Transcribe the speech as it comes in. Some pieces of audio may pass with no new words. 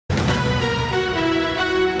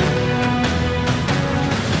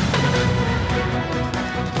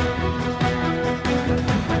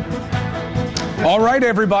All right,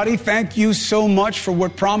 everybody, thank you so much for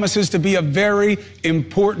what promises to be a very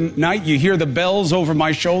important night. You hear the bells over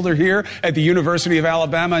my shoulder here at the University of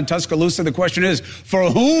Alabama in Tuscaloosa. The question is,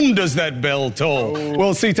 for whom does that bell toll?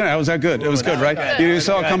 We'll see tonight. Was that good? It was good, right? You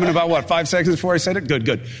saw it coming about, 5 seconds before I said it?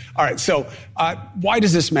 Good. All right, so why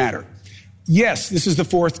does this matter? Yes, this is the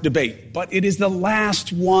fourth debate, but it is the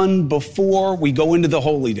last one before we go into the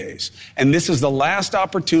holy days. And this is the last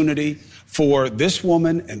opportunity for this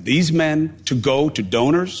woman and these men to go to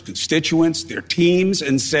donors, constituents, their teams,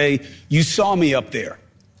 and say, you saw me up there.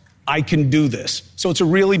 I can do this. So it's a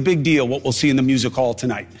really big deal what we'll see in the music hall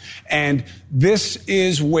tonight. And this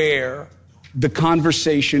is where the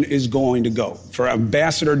conversation is going to go. For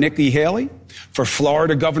Ambassador Nikki Haley, for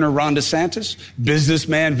Florida Governor Ron DeSantis,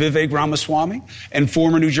 businessman Vivek Ramaswamy, and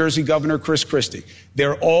former New Jersey Governor Chris Christie.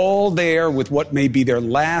 They're all there with what may be their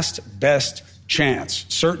last best chance,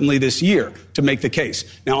 certainly this year, to make the case.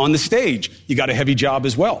 Now, on the stage, you got a heavy job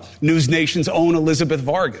as well. News Nation's own Elizabeth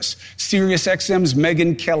Vargas, SiriusXM's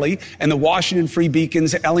Megyn Kelly, and the Washington Free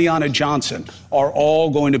Beacon's Eliana Johnson are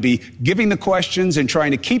all going to be giving the questions and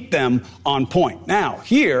trying to keep them on point. Now,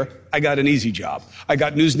 here, I got an easy job. I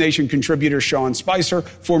got News Nation contributor Sean Spicer,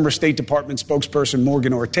 former State Department spokesperson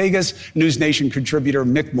Morgan Ortagus, News Nation contributor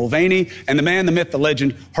Mick Mulvaney, and the man, the myth, the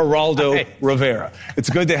legend, Geraldo Rivera. It's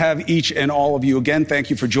good to have each and all of you again. Thank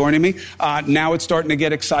you for joining me. Now it's starting to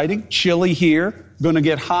get exciting. Chilly here, going to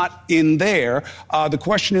get hot in there. The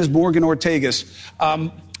question is, Morgan Ortagus,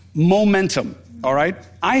 momentum. All right?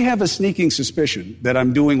 I have a sneaking suspicion that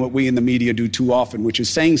I'm doing what we in the media do too often, which is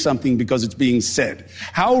saying something because it's being said.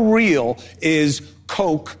 How real is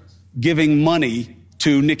Coke giving money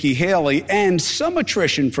to Nikki Haley and some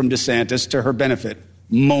attrition from DeSantis to her benefit?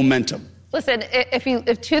 Momentum. Listen,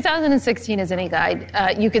 if 2016 is any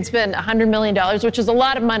guide, you could spend $100 million, which is a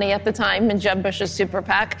lot of money at the time in Jeb Bush's super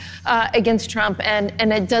PAC, against Trump. And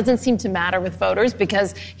it doesn't seem to matter with voters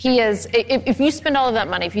because he is, if you spend all of that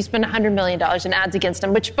money, if you spend $100 million in ads against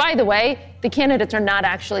him, which, by the way, the candidates are not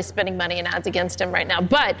actually spending money in ads against him right now.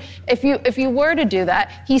 But if you were to do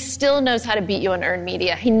that, he still knows how to beat you in earned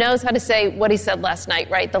media. He knows how to say what he said last night,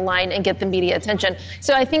 right, the line, and get the media attention.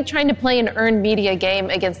 So I think trying to play an earned media game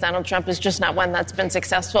against Donald Trump is just not one that's been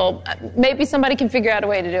successful. Maybe somebody can figure out a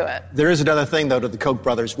way to do it. There is another thing, though, to the Koch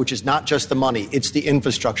brothers, which is not just the money. It's the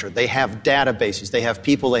infrastructure. They have databases. They have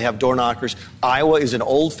people. They have door knockers. Iowa is an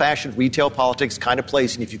old-fashioned retail politics kind of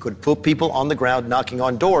place, and if you could put people on the ground knocking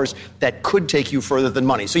on doors, that could take you further than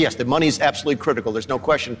money. So, yes, the money is absolutely critical. There's no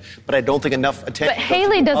question, but I don't think enough attention. But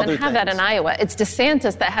Haley doesn't have that in Iowa. It's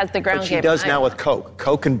DeSantis that has the ground game. She does now with Koch.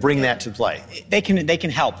 Koch can bring that to play. They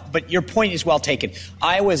can help, but your point is well taken.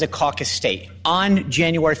 Iowa is a caucus state. On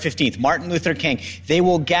January 15th, Martin Luther King, they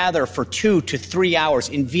will gather for 2 to 3 hours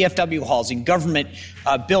in VFW halls, in government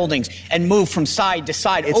buildings, and move from side to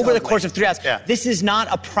side over the course of 3 hours. Yeah. This is not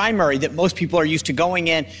a primary that most people are used to going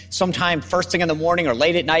in sometime first thing in the morning or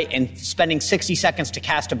late at night and spending 60 seconds to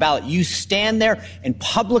cast a ballot. You stand there and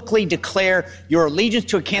publicly declare your allegiance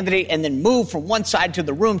to a candidate and then move from one side to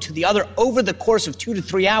the room to the other over the course of 2 to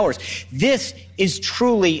 3 hours. This is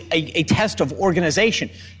truly a test of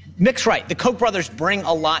organization. Mick's right. The Koch brothers bring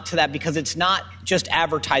a lot to that because it's not just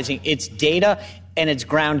advertising. It's data and it's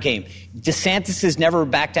ground game. DeSantis' Never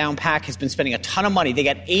Back Down PAC has been spending a ton of money. They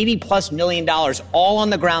got $80+ million all on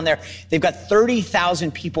the ground there. They've got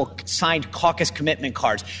 30,000 people signed caucus commitment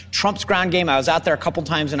cards. Trump's ground game, I was out there a couple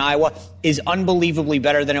times in Iowa, is unbelievably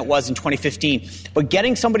better than it was in 2015. But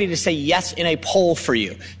getting somebody to say yes in a poll for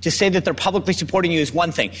you, to say that they're publicly supporting you is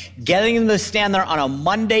one thing. Getting them to stand there on a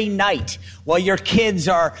Monday night while your kids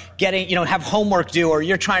are getting, have homework due or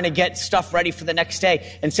you're trying to get stuff ready for the next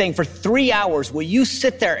day and saying for 3 hours, will you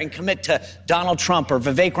sit there and commit to Donald Trump or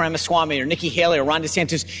Vivek Ramaswamy or Nikki Haley or Ron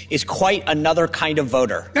DeSantis is quite another kind of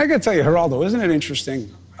voter. I got to tell you, Geraldo, isn't it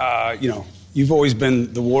interesting? You've always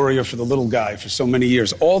been the warrior for the little guy for so many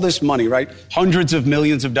years. All this money, right? Hundreds of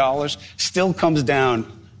millions of dollars still comes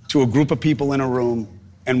down to a group of people in a room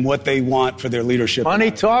and what they want for their leadership.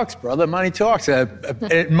 Money talks, brother. Money talks.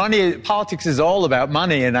 Politics is all about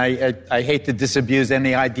money, and I hate to disabuse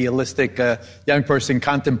any idealistic young person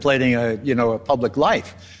contemplating a public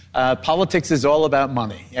life. Politics is all about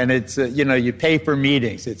money, and it's you pay for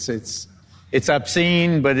meetings. It's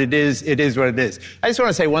obscene, but it is what it is. I just want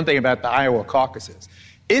to say one thing about the Iowa caucuses.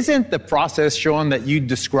 Isn't the process, Sean, that you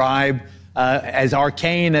describe as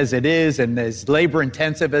arcane as it is and as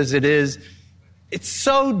labor-intensive as it is, it's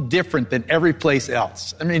so different than every place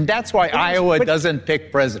else. I mean, that's why Iowa doesn't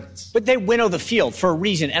pick presidents. But they winnow the field for a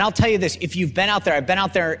reason. And I'll tell you this, if you've been out there, I've been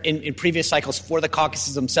out there in previous cycles for the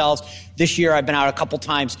caucuses themselves. This year, I've been out a couple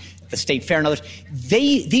times. the State Fair and others.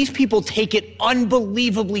 These people take it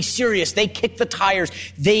unbelievably serious. They kick the tires.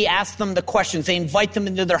 They ask them the questions. They invite them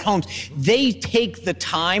into their homes. They take the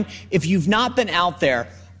time. If you've not been out there,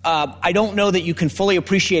 I don't know that you can fully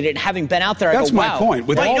appreciate it. And having been out there, that's I go, my wow. point.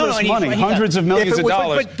 With all this money, hundreds of millions of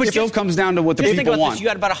dollars, it still comes down to what the people want. You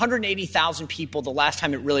had about 180,000 people the last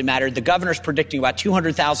time it really mattered. The governor's predicting about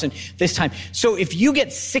 200,000 this time. So if you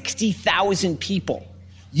get 60,000 people,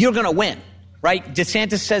 you're going to win. Right?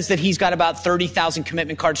 DeSantis says that he's got about 30,000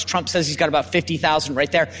 commitment cards. Trump says he's got about 50,000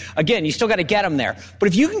 right there. Again, you still got to get them there. But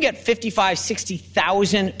if you can get 55,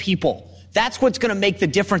 60,000 people, that's what's going to make the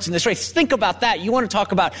difference in this race. Think about that. You want to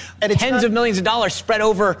talk about tens of millions of dollars spread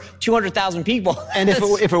over 200,000 people. And if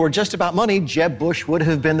it were just about money, Jeb Bush would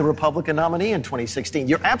have been the Republican nominee in 2016.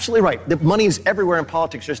 You're absolutely right. The money is everywhere in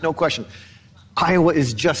politics. There's no question. Iowa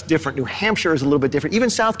is just different. New Hampshire is a little bit different. Even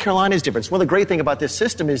South Carolina is different. So one of the great things about this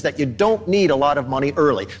system is that you don't need a lot of money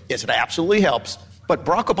early. Yes, it absolutely helps. But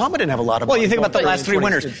Barack Obama didn't have a lot of money. Well, you think about the last three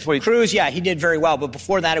winners. Cruz, yeah, he did very well. But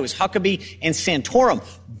before that, it was Huckabee and Santorum.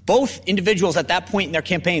 Both individuals at that point in their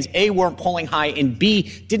campaigns, A, weren't polling high, and B,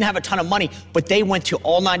 didn't have a ton of money, but they went to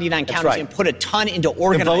all 99 counties and put a ton into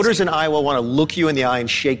organizing. The voters in Iowa want to look you in the eye and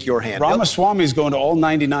shake your hand. Ramaswamy's going to all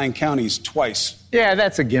 99 counties twice. Yeah,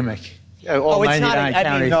 that's a gimmick. All 99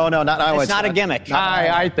 counties. No, not Iowa. It's not a gimmick.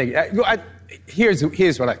 I think. Here's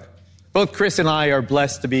what I think. Both Chris and I are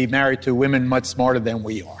blessed to be married to women much smarter than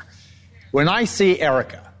we are. When I see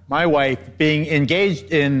Erica, my wife, being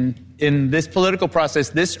engaged in this political process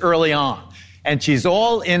this early on, and she's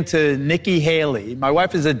all into Nikki Haley. My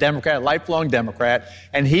wife is a Democrat, a lifelong Democrat,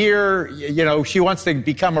 and here, she wants to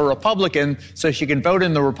become a Republican so she can vote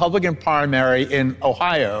in the Republican primary in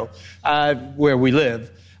Ohio, where we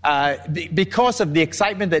live, because of the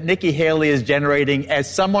excitement that Nikki Haley is generating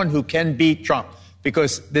as someone who can beat Trump.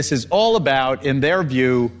 Because this is all about, in their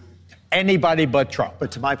view, anybody but Trump.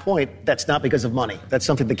 But to my point, that's not because of money. That's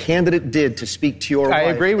something the candidate did to speak to your wife. I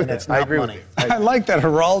agree with that. I agree money. with you. I like that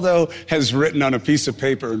Geraldo has written on a piece of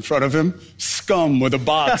paper in front of him, scum with a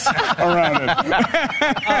box around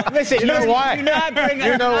it. Listen, you know why? Do not bring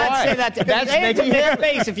you know why? Say that to That's making their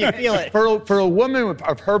face if you feel it. For a woman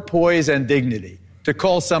of her poise and dignity to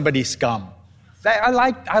call somebody scum. I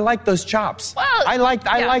like those chops. Well, I like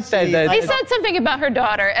that. He said something about her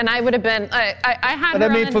daughter, and I would have been. I had her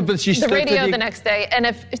on the radio the next day, and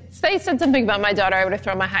if they said something about my daughter, I would have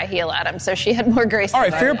thrown my high heel at him. So she had more grace. All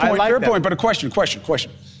right, fair point. But a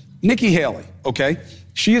question. Nikki Haley, okay?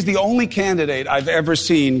 She is the only candidate I've ever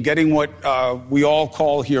seen getting what we all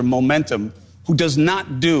call here momentum, who does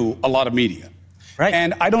not do a lot of media. Right.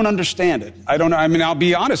 And I don't understand it. I'll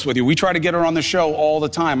be honest with you. We try to get her on the show all the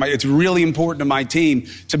time. It's really important to my team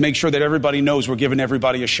to make sure that everybody knows we're giving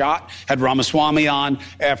everybody a shot. Had Ramaswamy on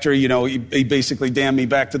after, he basically damned me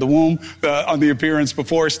back to the womb on the appearance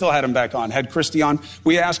before. Still had him back on. Had Christie on.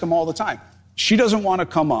 We ask him all the time. She doesn't want to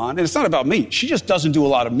come on. And it's not about me. She just doesn't do a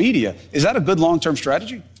lot of media. Is that a good long-term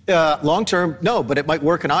strategy? Long-term, no, but it might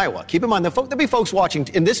work in Iowa. Keep in mind, there'll be folks watching,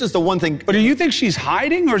 and this is the one thing. But do you think she's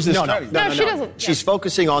hiding, or is this No, she doesn't. She's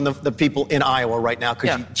focusing on the people in Iowa right now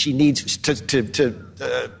because she needs to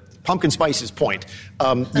Pumpkin Spice's point.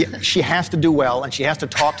 She has to do well, and she has to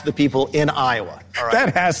talk to the people in Iowa. All right?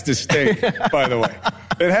 That has to stay, by the way.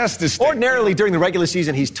 It has to stay. Ordinarily, during the regular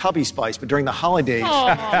season, he's Tubby Spice, but during the holidays,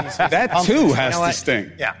 that too has to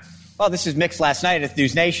sting. Yeah. Well, this is mixed last night at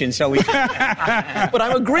News Nation, so we... But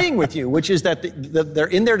I'm agreeing with you, which is that they're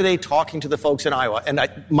in there today talking to the folks in Iowa. And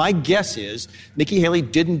my guess is Nikki Haley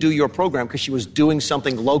didn't do your program because she was doing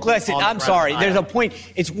something local. Listen, I'm sorry. There's a point.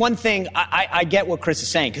 It's one thing. I get what Chris is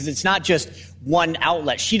saying, because it's not just one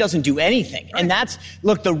outlet. She doesn't do anything. Right. And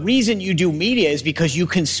look, the reason you do media is because you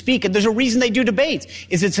can speak. And there's a reason they do debates,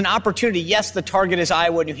 is it's an opportunity. Yes, the target is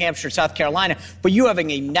Iowa, New Hampshire, South Carolina, but you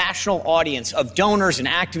having a national audience of donors and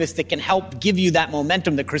activists that can help give you that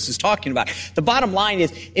momentum that Chris is talking about. The bottom line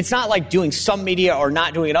is, it's not like doing some media or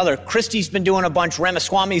not doing another. Christie's been doing a bunch.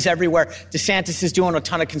 Ramaswamy's everywhere. DeSantis is doing a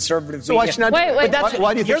ton of conservative media. Why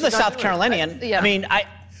do you think you're the South Carolinian. Yeah. I mean,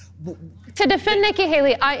 to defend Nikki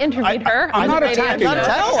Haley, I interviewed her. I'm not attacking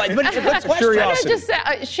her. But it's a good question.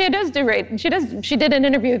 Curiosity. She does do great. She did an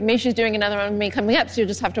interview with me. She's doing another one with me coming up, so you'll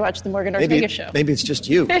just have to watch the Morgan Ortega show. Maybe it's just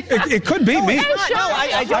you. It could be me.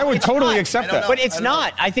 I would totally accept that. But it's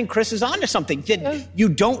not. I think Chris is onto something. You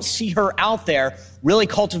don't see her out there really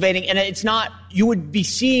cultivating, and it's not. You would be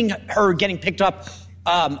seeing her getting picked up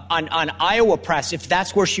on Iowa press if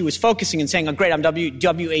that's where she was focusing and saying, oh, great, I'm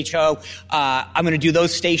WHO, I'm going to do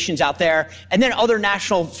those stations out there. And then other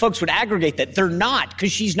national folks would aggregate that. They're not,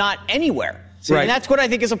 because she's not anywhere. Right. And that's what I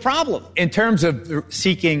think is a problem. In terms of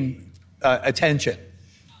seeking attention,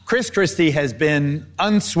 Chris Christie has been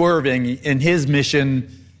unswerving in his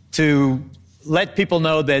mission to let people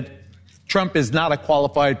know that Trump is not a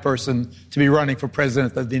qualified person to be running for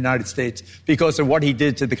president of the United States because of what he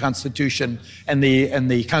did to the Constitution and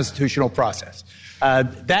the constitutional process.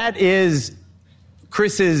 That is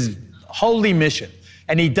Chris's holy mission,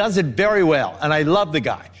 and he does it very well, and I love the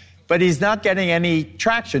guy. But he's not getting any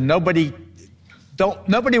traction. Nobody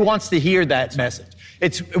wants to hear that message.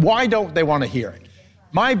 It's why don't they want to hear it?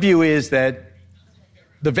 My view is that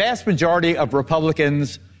the vast majority of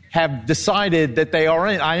Republicans have decided that they are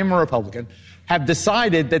in, I am a Republican, have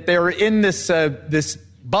decided that they're in this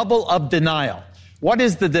bubble of denial. What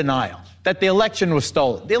is the denial? That the election was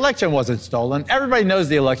stolen. The election wasn't stolen. Everybody knows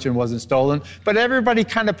the election wasn't stolen, but everybody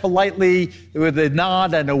kind of politely, with a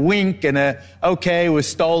nod and a wink and a, okay, it was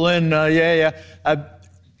stolen, But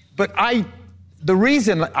the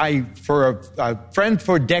reason for a friend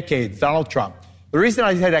for decades, Donald Trump, the reason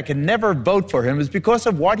I said I can never vote for him is because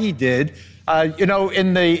of what he did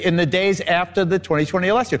in the days after the 2020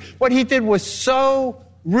 election. What he did was so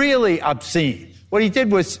really obscene. What he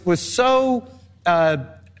did was so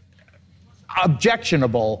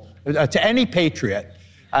objectionable to any patriot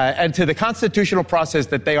and to the constitutional process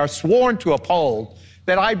that they are sworn to uphold,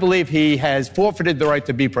 that I believe he has forfeited the right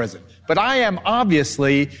to be president. But I am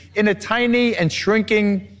obviously in a tiny and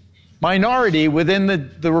shrinking minority within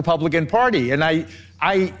the Republican Party. And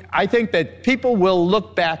I think that people will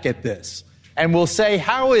look back at this and will say,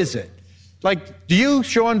 how is it? Like, do you,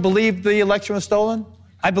 Sean, believe the election was stolen?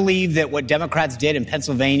 I believe that what Democrats did in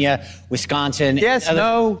Pennsylvania, Wisconsin... Yes,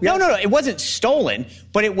 no. No, it wasn't stolen,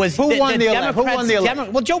 but it was... Who won the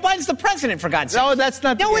election? Well, Joe Biden's the president, for God's sake. No, that's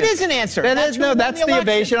not the answer. No, it is an answer. That's the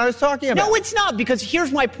evasion I was talking about. No, it's not, because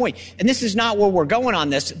here's my point, and this is not where we're going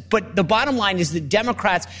on this, but the bottom line is that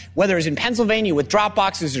Democrats, whether it's in Pennsylvania with drop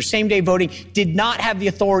boxes or same-day voting, did not have the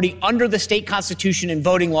authority under the state constitution and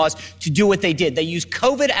voting laws to do what they did. They used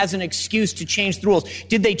COVID as an excuse to change the rules.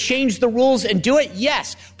 Did they change the rules and do it?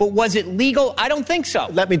 Yes. But was it legal? I don't think so.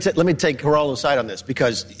 Let me take Geraldo's side on this,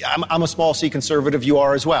 because I'm a small C conservative. You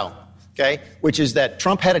are as well. Okay, which is that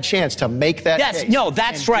Trump had a chance to make that case. No,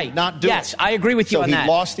 that's right. Not do it. I agree with you on that. So he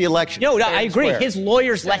lost the election. No, I agree. His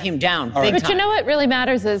lawyers let him down. Big But time. you know what really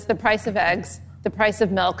matters is the price of eggs, the price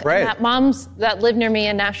of milk. Right. And that moms that live near me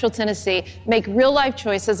in Nashville, Tennessee, make real life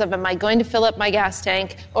choices of, am I going to fill up my gas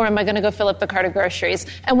tank or am I going to go fill up the cart of groceries?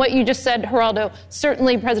 And what you just said, Geraldo,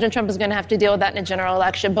 certainly President Trump is going to have to deal with that in a general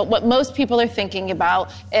election. But what most people are thinking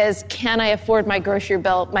about is, can I afford my grocery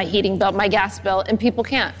bill, my heating bill, my gas bill? And people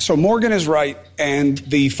can't. So Morgan is right. And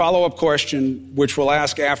the follow-up question, which we'll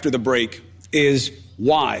ask after the break, is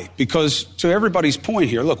why? Because to everybody's point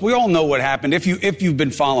here, look, we all know what happened if you've been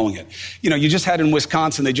following it. You know, you just had in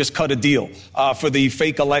Wisconsin, they just cut a deal for the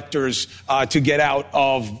fake electors to get out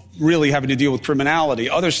of really having to deal with criminality.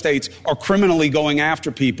 Other states are criminally going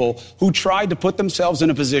after people who tried to put themselves in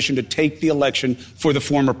a position to take the election for the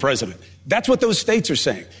former president. That's what those states are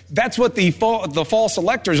saying. That's what the false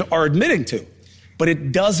electors are admitting to. But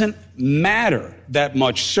it doesn't matter that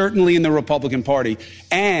much, certainly in the Republican Party.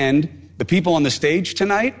 And the people on the stage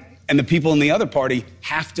tonight and the people in the other party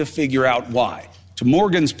have to figure out why. To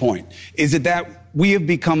Morgan's point, is it that we have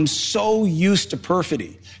become so used to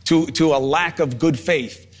perfidy, to a lack of good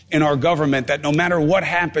faith in our government, that no matter what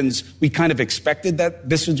happens, we kind of expected that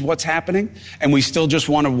this is what's happening, and we still just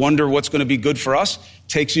want to wonder what's going to be good for us?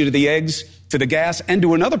 Takes you to the eggs, to the gas, and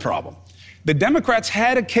to another problem. The Democrats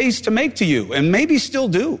had a case to make to you, and maybe still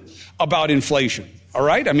do, about inflation. All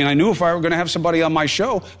right? I mean, I knew if I were going to have somebody on my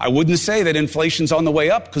show, I wouldn't say that inflation's on the way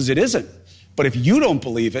up, because it isn't. But if you don't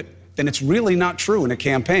believe it, then it's really not true in a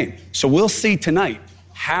campaign. So we'll see tonight,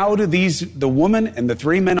 how do the woman and the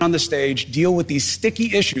three men on the stage deal with these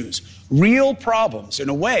sticky issues, real problems, in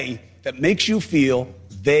a way that makes you feel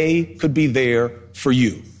they could be there for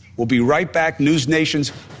you. We'll be right back. News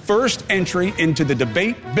Nation's first entry into the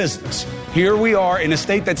debate business. Here we are in a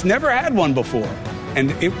state that's never had one before,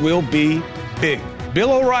 and it will be big.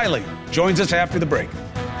 Bill O'Reilly joins us after the break.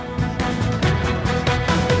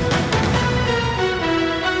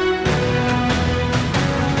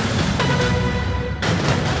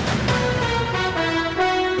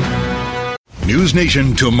 News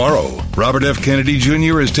Nation tomorrow. Robert F. Kennedy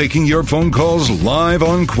Jr. is taking your phone calls live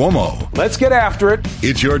on Cuomo. Let's get after it.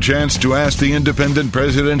 It's your chance to ask the independent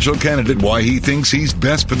presidential candidate why he thinks he's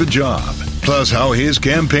best for the job. Plus, how his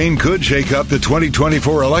campaign could shake up the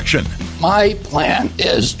 2024 election. My plan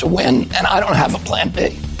is to win, and I don't have a plan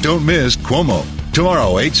B. Don't miss Cuomo.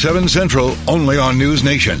 Tomorrow, 8/7 Central, only on News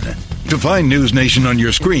Nation. To find News Nation on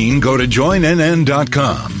your screen, go to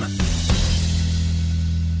joinnn.com.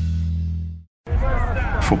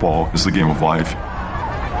 Football is the game of life.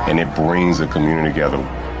 And it brings a community together.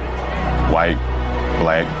 White,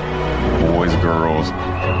 black, boys, girls.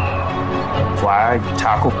 Flag,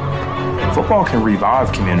 tackle. Football can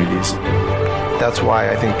revive communities. That's why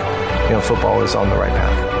I think, football is on the right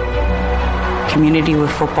path. Community with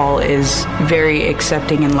football is very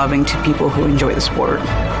accepting and loving to people who enjoy the sport.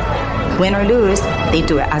 Win or lose, they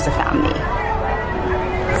do it as a family.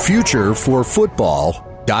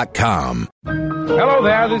 FutureForFootball.com. Hello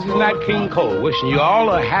there, this is Nat King Cole, wishing you all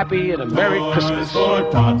a happy and a Merry Christmas.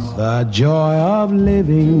 The joy of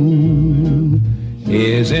living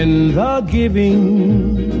is in the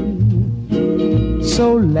giving.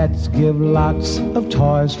 So let's give lots of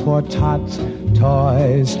toys for tots.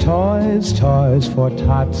 Toys, toys, toys for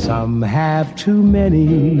tots. Some have too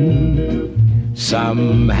many,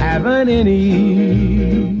 some haven't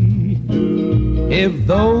any. If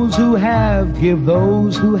those who have give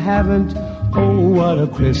those who haven't, oh, what a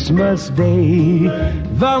Christmas day.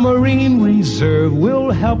 The Marine Reserve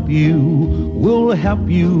will help you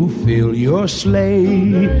fill your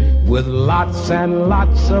sleigh with lots and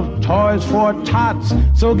lots of toys for tots.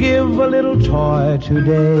 So give a little toy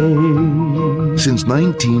today. Since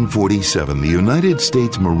 1947, the United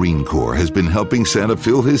States Marine Corps has been helping Santa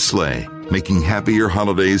fill his sleigh, making happier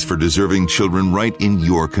holidays for deserving children right in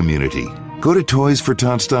your community. Go to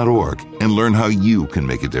toysfortots.org and learn how you can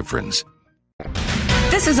make a difference.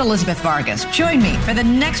 This is Elizabeth Vargas. Join me for the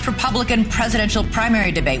next Republican presidential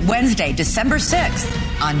primary debate, Wednesday, December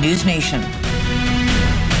 6th on News Nation.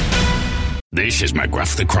 This is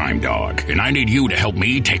McGruff the Crime Dog, and I need you to help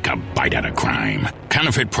me take a bite out of crime.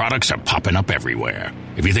 Counterfeit products are popping up everywhere.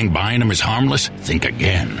 If you think buying them is harmless, think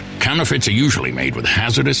again. Counterfeits are usually made with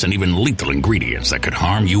hazardous and even lethal ingredients that could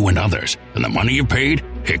harm you and others. And the money you paid,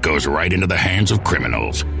 it goes right into the hands of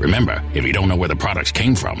criminals. Remember, if you don't know where the products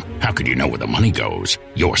came from, how could you know where the money goes?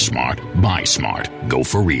 You're smart. Buy smart. Go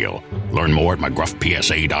for real. Learn more at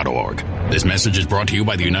McGruffPSA.org. This message is brought to you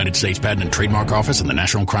by the United States Patent and Trademark Office and the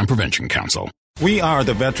National Crime Prevention Council. We are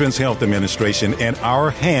the Veterans Health Administration, and our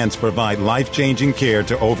hands provide life-changing care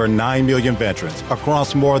to over 9 million veterans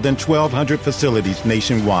across more than 1,200 facilities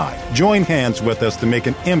nationwide. Join hands with us to make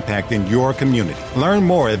an impact in your community. Learn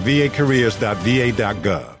more at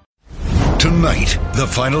vacareers.va.gov. Tonight, the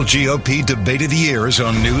final GOP debate of the year is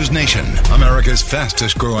on News Nation, America's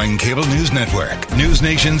fastest growing cable news network. News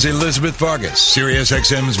Nation's Elizabeth Vargas,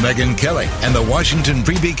 SiriusXM's Megyn Kelly, and the Washington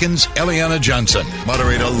Free Beacon's Eliana Johnson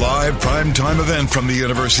moderate a live primetime event from the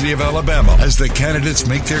University of Alabama as the candidates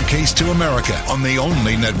make their case to America on the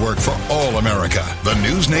only network for all America. The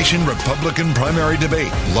News Nation Republican primary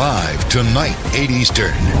debate, live tonight, 8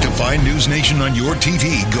 Eastern. To find News Nation on your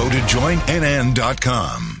TV, go to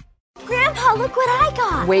joinnn.com. Grandpa, look what I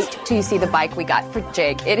got! Wait till you see the bike we got for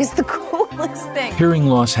Jake. It is the coolest thing. Hearing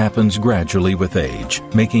loss happens gradually with age,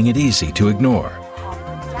 making it easy to ignore.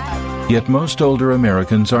 Yet most older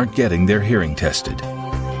Americans aren't getting their hearing tested.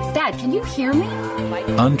 Dad, can you hear me?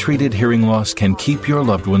 Untreated hearing loss can keep your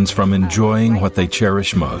loved ones from enjoying what they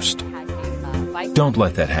cherish most. Don't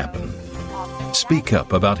let that happen. Speak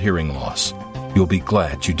up about hearing loss. You'll be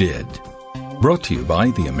glad you did. Brought to you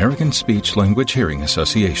by the American Speech Language Hearing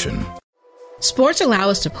Association. Sports allow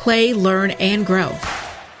us to play, learn, and grow.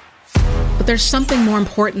 But there's something more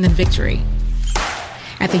important than victory.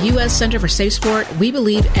 At the U.S. Center for Safe Sport, we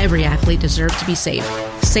believe every athlete deserves to be safe.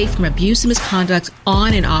 Safe from abuse and misconduct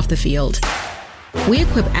on and off the field. We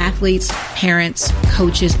equip athletes, parents,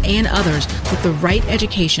 coaches, and others with the right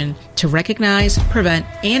education to recognize, prevent,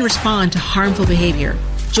 and respond to harmful behavior.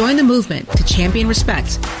 Join the movement to champion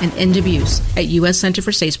respect and end abuse at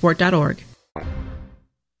uscenterforsafesport.org.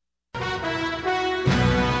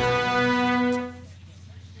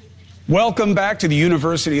 Welcome back to the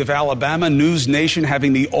University of Alabama. News Nation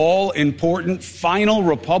having the all-important final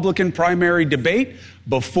Republican primary debate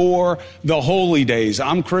before the holy days.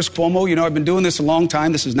 I'm Chris Cuomo. You know, I've been doing this a long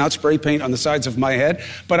time. This is not spray paint on the sides of my head.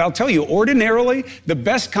 But I'll tell you, ordinarily, the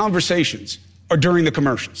best conversations are during the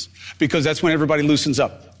commercials, because that's when everybody loosens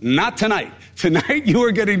up. Not tonight. Tonight, you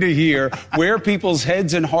are getting to hear where people's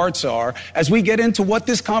heads and hearts are as we get into what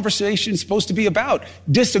this conversation is supposed to be about: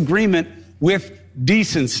 disagreement with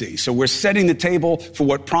decency. So we're setting the table for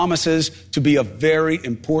what promises to be a very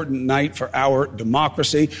important night for our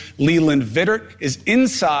democracy. Leland Vittert is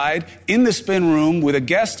inside in the spin room with a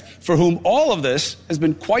guest for whom all of this has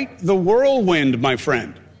been quite the whirlwind, my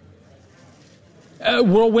friend.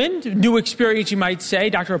 Whirlwind, new experience, you might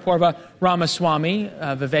say. Dr. Apoorva Ramaswamy,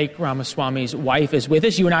 Vivek Ramaswamy's wife, is with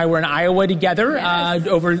us. You and I were in Iowa together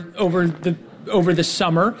over the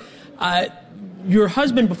summer. Your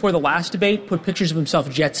husband, before the last debate, put pictures of himself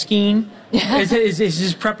jet skiing. Is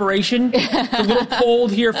his preparation a little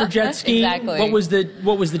cold here for jet skiing? Exactly.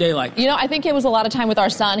 What was the day like? I think it was a lot of time with our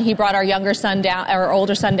son. He brought our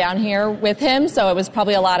older son down here with him, so it was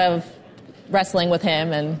probably a lot of wrestling with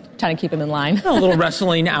him and trying to keep him in line. A little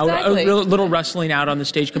wrestling out, Exactly. a little wrestling out on the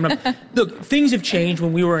stage coming up. Look, things have changed.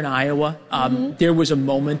 When we were in Iowa, there was a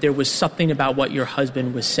moment, there was something about what your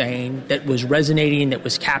husband was saying that was resonating, that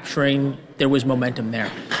was capturing. There was momentum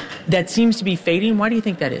there. That seems to be fading. Why do you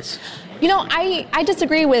think that is? I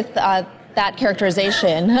disagree with that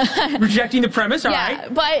characterization. Rejecting the premise, all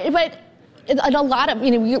right. Yeah, but a lot of,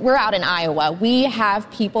 we're out in Iowa. We have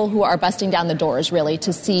people who are busting down the doors, really,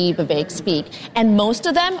 to see Vivek speak. And most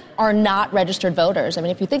of them are not registered voters. I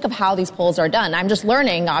mean, if you think of how these polls are done, I'm just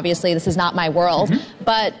learning, obviously, this is not my world.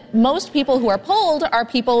 But most people who are polled are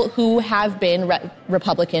people who have been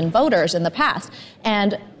Republican voters in the past.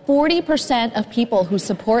 And 40% of people who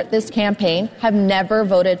support this campaign have never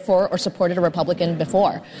voted for or supported a Republican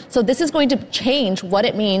before. So this is going to change what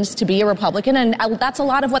it means to be a Republican, and that's a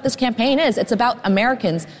lot of what this campaign is. It's about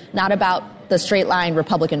Americans, not about the straight line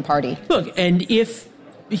Republican Party. Look, and if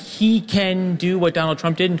he can do what Donald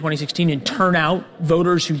Trump did in 2016 and turn out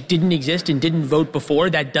voters who didn't exist and didn't vote before,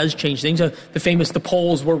 that does change things. The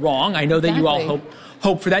polls were wrong. I know that you all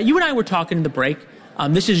hope for that. You and I were talking in the break.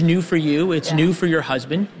 This is new for you. It's new for your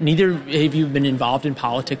husband. Neither of you have been involved in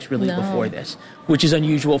politics really before this, which is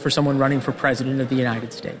unusual for someone running for president of the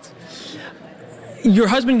United States. Your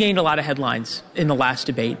husband gained a lot of headlines in the last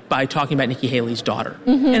debate by talking about Nikki Haley's daughter.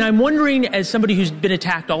 And I'm wondering, as somebody who's been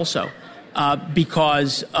attacked also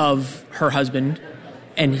because of her husband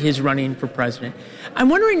and his running for president, I'm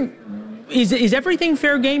wondering, is everything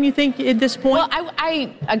fair game, you think, at this point? Well,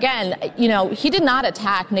 he did not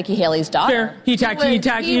attack Nikki Haley's daughter. Fair. He attacked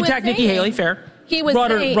Nikki Haley, fair. He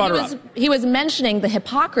was mentioning the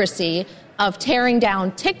hypocrisy of tearing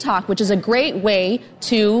down TikTok, which is a great way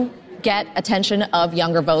to get attention of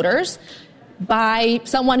younger voters, by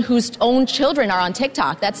someone whose own children are on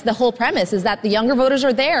TikTok. That's the whole premise, is that the younger voters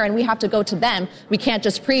are there and we have to go to them. We can't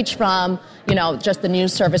just preach from, just the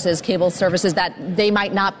news services, cable services that they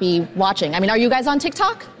might not be watching. I mean, are you guys on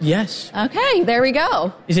TikTok? Yes. Okay, there we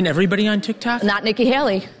go. Isn't everybody on TikTok? Not Nikki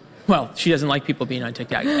Haley. Well, she doesn't like people being on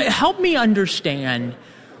TikTok. Help me understand,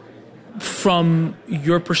 from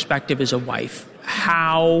your perspective as a wife,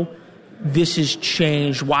 how this has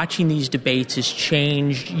changed, watching these debates has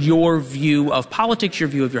changed your view of politics, your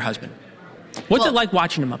view of your husband. What's it like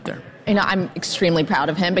watching him up there? I'm extremely proud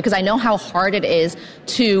of him because I know how hard it is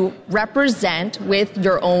to represent with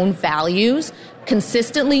your own values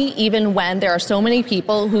consistently, even when there are so many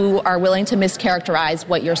people who are willing to mischaracterize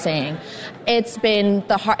what you're saying. It's been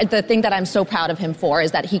the thing that I'm so proud of him for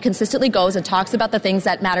is that he consistently goes and talks about the things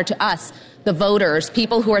that matter to us, the voters,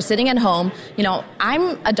 people who are sitting at home.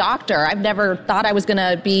 I'm a doctor. I've never thought I was going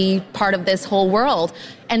to be part of this whole world.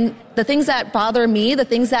 And the things that bother me, the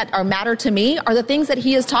things that matter to me, are the things that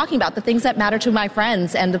he is talking about, the things that matter to my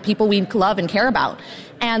friends and the people we love and care about.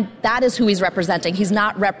 And that is who he's representing. He's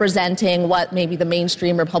not representing what maybe the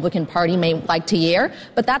mainstream Republican Party may like to hear.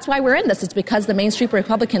 But that's why we're in this. It's because the mainstream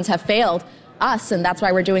Republicans have failed us, and that's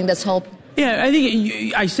why we're doing this whole. Yeah, I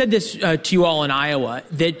think I said this to you all in Iowa,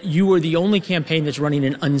 that you were the only campaign that's running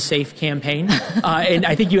an unsafe campaign. And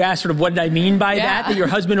I think you asked sort of what did I mean by that your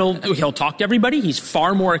husband he'll talk to everybody. He's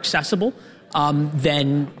far more accessible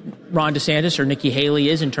than Ron DeSantis or Nikki Haley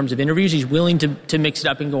is in terms of interviews. He's willing to mix it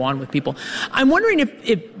up and go on with people. I'm wondering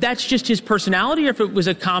if that's just his personality or if it was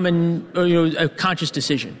a conscious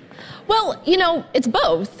decision. Well, it's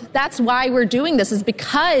both. That's why we're doing this, is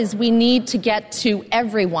because we need to get to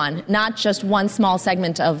everyone, not just one small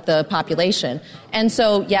segment of the population. And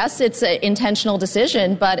so, yes, it's an intentional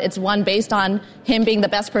decision, but it's one based on him being the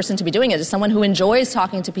best person to be doing it. As someone who enjoys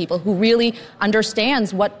talking to people, who really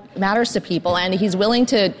understands what matters to people, and he's willing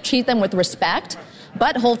to treat them with respect,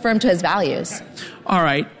 but hold firm to his values. All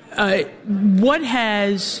right. What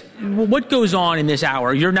goes on in this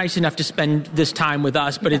hour? You're nice enough to spend this time with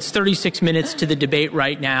us, but it's 36 minutes to the debate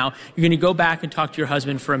right now. You're going to go back and talk to your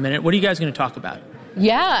husband for a minute. What are you guys going to talk about?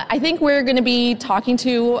 Yeah, I think we're going to be talking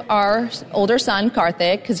to our older son,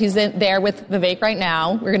 Karthik, because he's there with Vivek right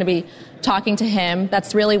now. We're going to be talking to him.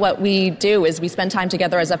 That's really what we do, is we spend time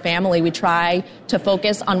together as a family. We try to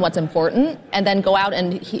focus on what's important and then go out,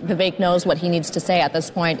 and Vivek knows what he needs to say at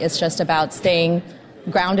this point. It's just about staying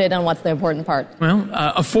grounded on what's the important part. Well,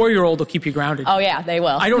 a 4-year-old will keep you grounded. Oh, yeah, they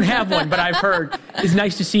will. I don't have one, but I've heard. It's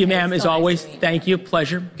nice to see you, ma'am, as always. Thank you.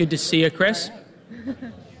 Pleasure. Good to see you, Chris.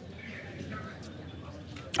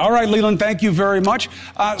 All right, Leland, thank you very much.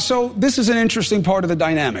 So this is an interesting part of the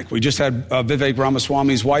dynamic. We just had Vivek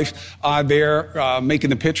Ramaswamy's wife there making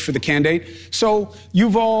the pitch for the candidate. So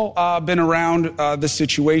you've all been around the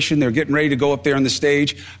situation. They're getting ready to go up there on the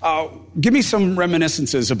stage. Give me some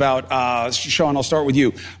reminiscences about, Sean, I'll start with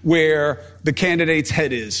you, where the candidate's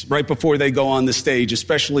head is right before they go on the stage,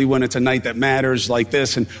 especially when it's a night that matters like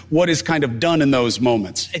this, and what is kind of done in those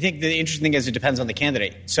moments. I think the interesting thing is it depends on the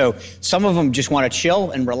candidate. So some of them just want to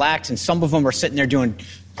chill and relax, and some of them are sitting there doing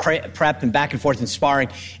prep and back and forth and sparring.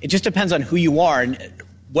 It just depends on who you are and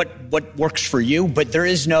what works for you, but there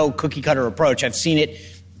is no cookie-cutter approach. I've seen it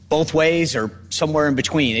both ways or somewhere in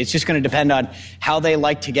between. It's just going to depend on how they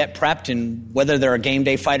like to get prepped and whether they're a game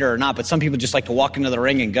day fighter or not, but some people just like to walk into the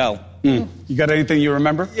ring and go. You got anything you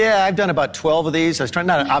remember? Yeah, I've done about 12 of these. I was trying,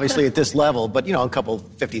 not obviously at this level, but, a couple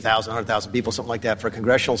 50,000, 100,000 people, something like that for a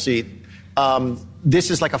congressional seat.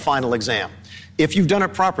 This is like a final exam. If you've done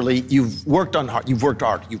it properly, you've worked hard, you've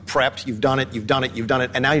prepped, you've done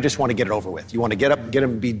it, and now you just want to get it over with. You want to get up, get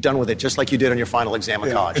and be done with it, just like you did on your final exam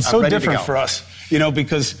in college. It's so different for us,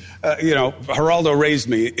 because, Geraldo raised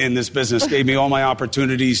me in this business, gave me all my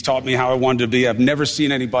opportunities, taught me how I wanted to be. I've never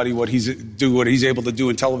seen anybody what he's able to do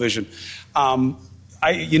in television.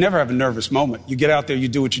 You never have a nervous moment. You get out there, you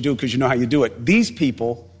do what you do because you know how you do it. These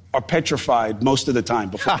people are petrified most of the time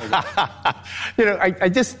before they go.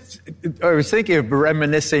 I was thinking of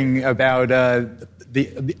reminiscing about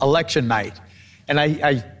the election night. And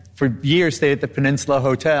I, for years, stayed at the Peninsula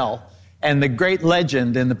Hotel. And the great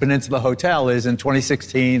legend in the Peninsula Hotel is in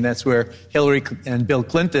 2016, that's where Hillary and Bill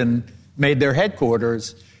Clinton made their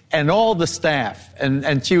headquarters. And all the staff,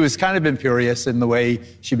 and she was kind of imperious in the way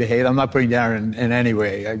she behaved. I'm not putting down in any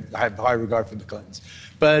way. I have high regard for the Clintons.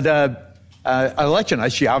 But election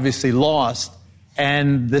night, she obviously lost,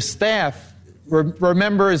 and the staff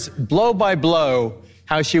remembers blow by blow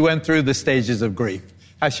how she went through the stages of grief,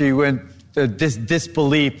 how she went to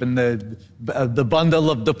disbelief and the bundle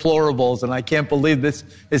of deplorables, and I can't believe this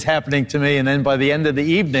is happening to me. And then by the end of the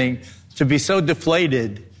evening, to be so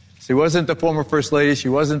deflated. She wasn't the former First Lady. She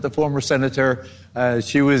wasn't the former Senator.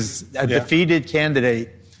 She was a defeated candidate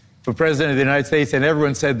for President of the United States, and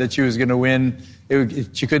everyone said that she was going to win.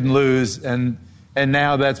 She couldn't lose, and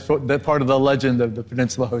now that's part of the legend of the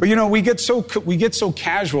Peninsula Hotel. But we get so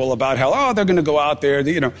casual about how they're going to go out there.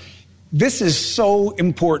 This is so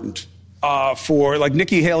important for, like,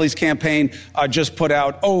 Nikki Haley's campaign just put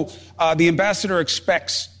out. The ambassador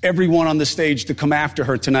expects everyone on the stage to come after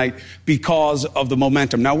her tonight because of the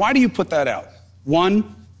momentum. Now, why do you put that out?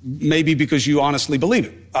 One, maybe because you honestly believe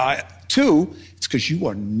it. Two, it's because you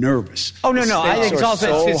are nervous. Oh, no. I think it's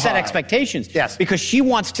also to set expectations. Yes. Because she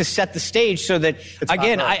wants to set the stage so that,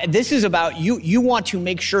 this is about you want to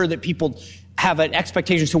make sure that people have an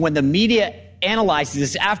expectation. So when the media analyzes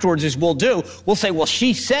this afterwards, as we'll do, we'll say, well,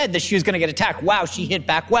 she said that she was going to get attacked. Wow, she hit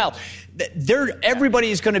back well.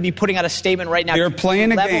 Everybody is going to be putting out a statement right now. They're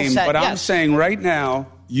playing a game, but I'm saying right now,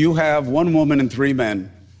 you have one woman and three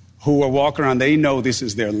men who are walking around. They know this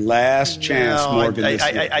is their last chance, Morgan.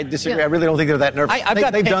 I disagree. Yeah. I really don't think they're that nervous.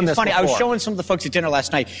 They've done this funny. before. I was showing some of the folks at dinner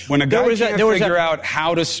last night. When a guy can't figure out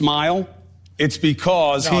how to smile, it's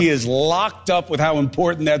because he is locked up with how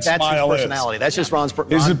important that smile is. That's his personality. That's just Ron's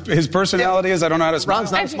personality. His personality is, I don't know how to smile.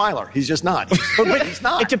 Ron's not a smiler. He's just not. But he's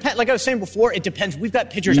not. It depends. Like I was saying before, it depends. We've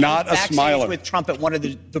got pictures not a smiler with Trump at one of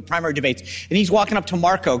the primary debates, and he's walking up to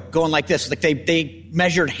Marco going like this. Like they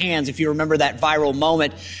measured hands, if you remember that viral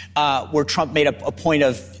moment where Trump made a point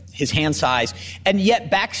of his hand size. And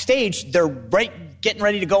yet backstage, they're getting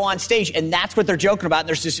ready to go on stage, and that's what they're joking about. And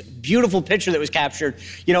there's this beautiful picture that was captured,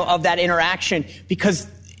 of that interaction, because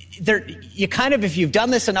you kind of, if you've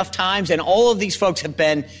done this enough times, and all of these folks have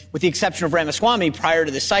been, with the exception of Ramaswamy prior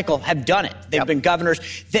to this cycle, have done it. They've been governors.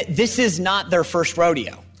 This is not their first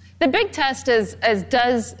rodeo. The big test is, as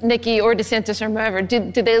does Nikki or DeSantis or whoever,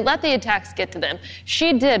 did they let the attacks get to them?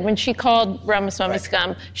 She did. When she called Ramaswamy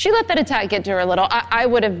scum, she let that attack get to her a little. I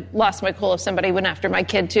would have lost my cool if somebody went after my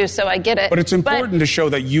kid, too, so I get it. But it's important to show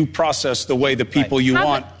that you process the way the people you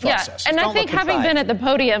want process. Yeah, and I think having been at the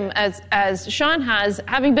podium, as Sean has,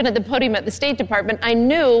 having been at the podium at the State Department, I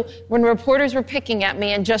knew when reporters were picking at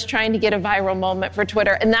me and just trying to get a viral moment for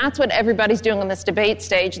Twitter, and that's what everybody's doing on this debate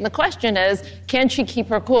stage. And the question is, can she keep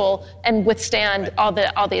her cool and withstand all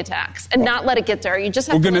the attacks and not let it get to her? You just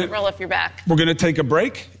have to let it roll off your back. We're going to take a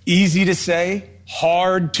break. Easy to say,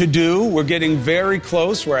 hard to do. We're getting very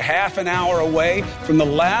close. We're half an hour away from the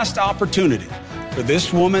last opportunity for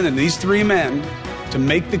this woman and these three men to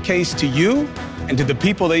make the case to you and to the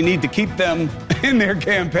people they need to keep them in their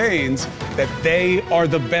campaigns that they are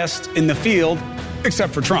the best in the field,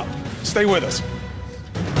 except for Trump. Stay with us.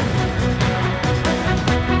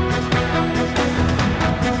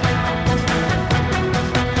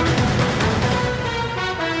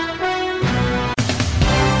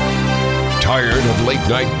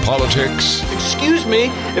 late-night politics. Excuse me,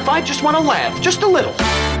 if I just want to laugh, just a little.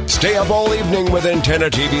 Stay up all evening with Antenna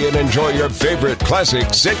TV and enjoy your favorite classic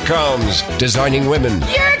sitcoms. Designing Women.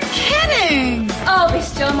 You're kidding! Oh, they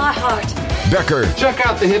stole my heart. Becker. Check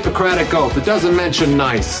out the Hippocratic Oath. It doesn't mention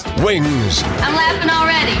nice. Wings. I'm laughing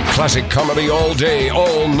already. Classic comedy all day,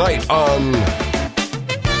 all night on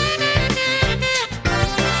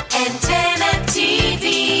Antenna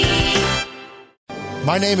TV.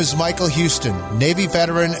 My name is Michael Houston, Navy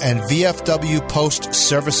veteran and VFW Post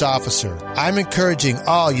Service Officer. I'm encouraging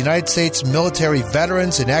all United States military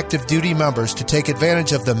veterans and active duty members to take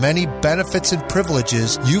advantage of the many benefits and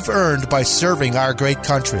privileges you've earned by serving our great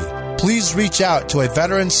country. Please reach out to a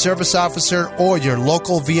veteran service officer or your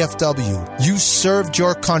local VFW. You served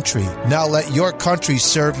your country. Now let your country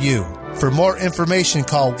serve you. For more information,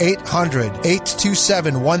 call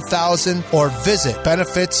 800-827-1000 or visit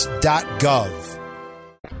benefits.gov.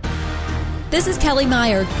 This is Kelly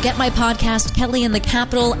Meyer. Get my podcast, Kelly in the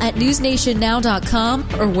Capitol, at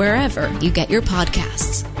newsnationnow.com or wherever you get your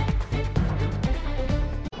podcasts.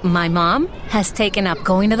 My mom has taken up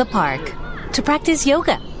going to the park to practice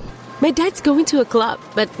yoga. My dad's going to a club,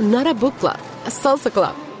 but not a book club, a salsa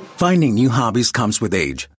club. Finding new hobbies comes with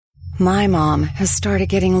age. My mom has started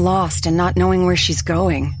getting lost and not knowing where she's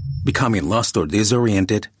going. Becoming lost or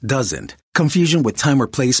disoriented doesn't. Confusion with time or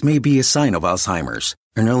place may be a sign of Alzheimer's.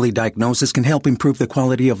 An early diagnosis can help improve the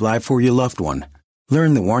quality of life for your loved one.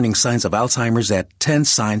 Learn the warning signs of Alzheimer's at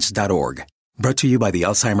 10signs.org. Brought to you by the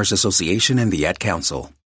Alzheimer's Association and the Ad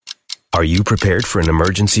Council. Are you prepared for an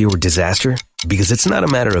emergency or disaster? Because it's not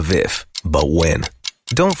a matter of if, but when.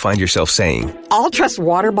 Don't find yourself saying, I'll trust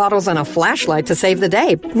water bottles and a flashlight to save the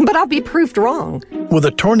day, but I'll be proved wrong. With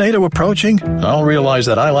a tornado approaching, I'll realize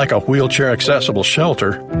that I lack a wheelchair-accessible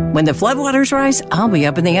shelter. When the floodwaters rise, I'll be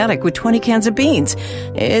up in the attic with 20 cans of beans.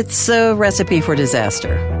 It's a recipe for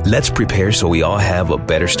disaster. Let's prepare so we all have a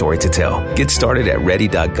better story to tell. Get started at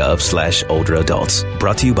ready.gov/older adults.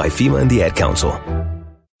 Brought to you by FEMA and the Ad Council.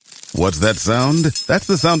 What's that sound? That's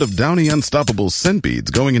the sound of Downy Unstoppable scent beads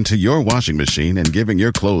going into your washing machine and giving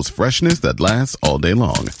your clothes freshness that lasts all day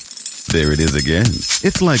long. There it is again.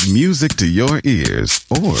 It's like music to your ears,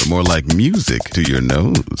 or more like music to your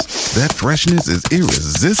nose. That freshness is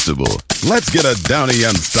irresistible. Let's get a Downy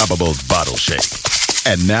Unstoppables bottle shake.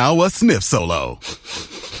 And now a sniff solo.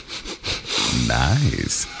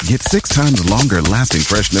 Nice. Get 6 times longer lasting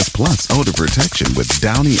freshness plus odor protection with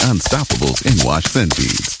Downy Unstoppables in-wash scent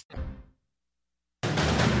beads.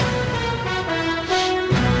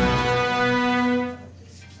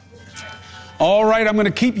 All right, I'm going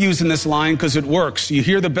to keep using this line because it works. You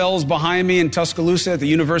hear the bells behind me in Tuscaloosa at the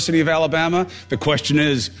University of Alabama? The question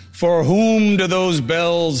is, for whom do those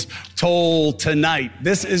bells toll tonight?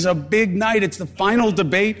 This is a big night. It's the final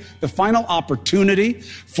debate, the final opportunity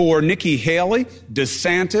for Nikki Haley,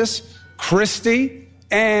 DeSantis, Christie,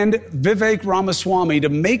 and Vivek Ramaswamy to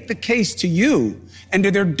make the case to you and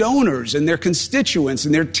to their donors and their constituents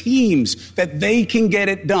and their teams that they can get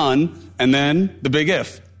it done. And then the big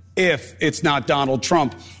if it's not Donald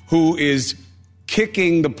Trump, who is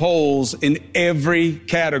kicking the polls in every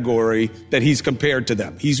category that he's compared to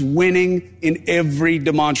them. He's winning in every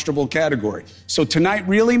demonstrable category. So tonight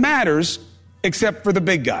really matters, except for the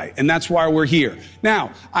big guy, and that's why we're here.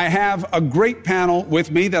 Now, I have a great panel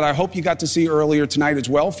with me that I hope you got to see earlier tonight as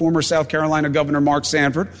well. Former South Carolina Governor Mark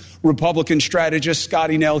Sanford, Republican strategist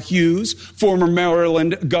Scotty Nell Hughes, former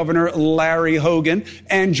Maryland Governor Larry Hogan,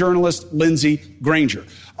 and journalist Lindsey Granger.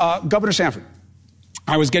 Governor Sanford,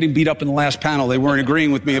 I was getting beat up in the last panel. They weren't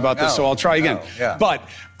agreeing with me about this, so I'll try again. But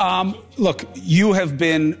look, you have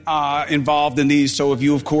been involved in these, so have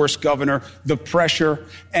you, of course, Governor, the pressure.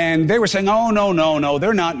 And they were saying, oh, no,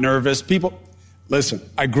 they're not nervous. People, listen,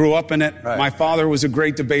 I grew up in it. Right. My father was a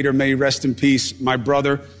great debater. May he rest in peace. My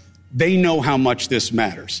brother, they know how much this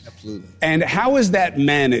matters. Absolutely. And how is that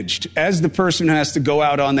managed as the person who has to go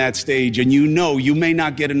out on that stage and you know you may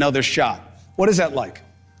not get another shot? What is that like?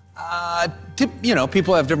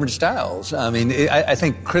 People have different styles. I mean, I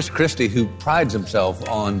think Chris Christie, who prides himself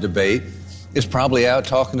on debate, is probably out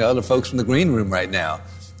talking to other folks in the green room right now.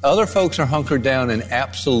 Other folks are hunkered down and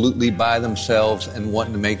absolutely by themselves and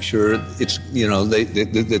wanting to make sure it's,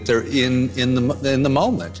 that they're in the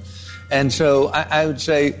moment. And so I would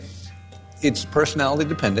say it's personality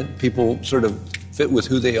dependent. People sort of fit with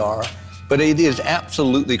who they are. But it is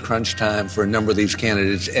absolutely crunch time for a number of these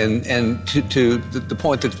candidates. And to the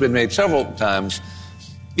point that's been made several times,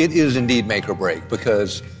 it is indeed make or break.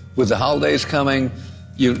 Because with the holidays coming,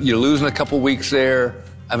 you're losing a couple weeks there.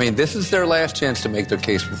 I mean, this is their last chance to make their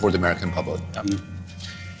case before the American public.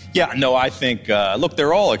 Yeah, no, I think, look,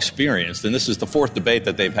 they're all experienced, and this is the fourth debate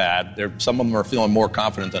that they've had. Some of them are feeling more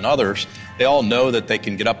confident than others. They all know that they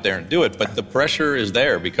can get up there and do it, but the pressure is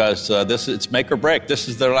there because it's make or break. This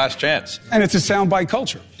is their last chance. And it's a soundbite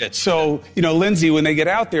culture. So, Lindsay, when they get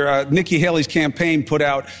out there, Nikki Haley's campaign put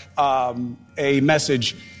out a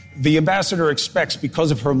message. The ambassador expects,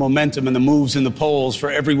 because of her momentum and the moves in the polls,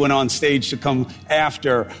 for everyone on stage to come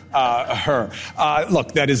after her.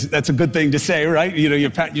 Look, that's a good thing to say, right? You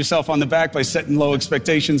pat yourself on the back by setting low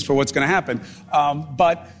expectations for what's going to happen.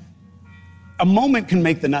 But a moment can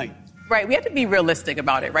make the night. Right. We have to be realistic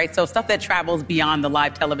about it, right? So stuff that travels beyond the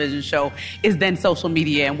live television show is then social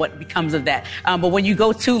media and what becomes of that. But when you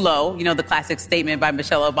go too low, the classic statement by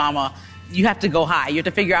Michelle Obama, you have to go high. You have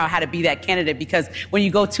to figure out how to be that candidate, because when you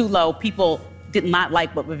go too low, people did not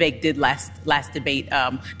like what Vivek did last debate,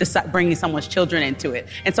 bringing someone's children into it.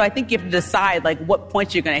 And so I think you have to decide what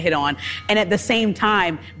points you're going to hit on, and at the same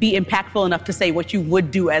time be impactful enough to say what you would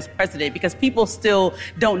do as president, because people still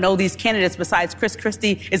don't know these candidates. Besides, Chris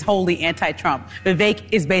Christie is wholly anti-Trump. Vivek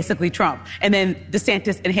is basically Trump. And then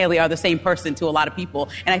DeSantis and Haley are the same person to a lot of people.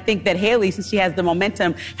 And I think that Haley, since she has the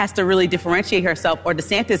momentum, has to really differentiate herself, or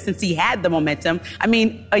DeSantis, since he had the momentum. I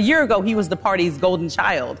mean, a year ago, he was the party's golden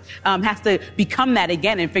child, has to become that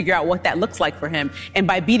again and figure out what that looks like for him. And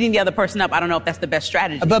by beating the other person up, I don't know if that's the best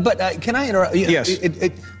strategy. But can I interrupt? Yes.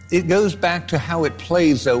 It goes back to how it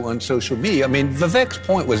plays, though, on social media. I mean, Vivek's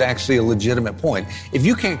point was actually a legitimate point. If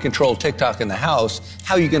you can't control TikTok in the House,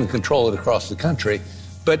 how are you going to control it across the country?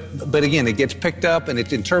 But again, it gets picked up and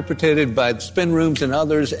it's interpreted by the spin rooms and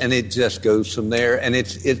others, and it just goes from there. And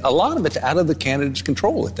a lot of it's out of the candidate's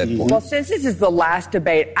control at that point. Well, since this is the last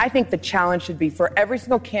debate, I think the challenge should be for every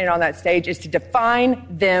single candidate on that stage is to define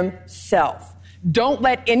themselves. Don't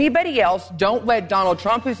let anybody else, don't let Donald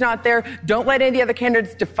Trump, who's not there, don't let any of the other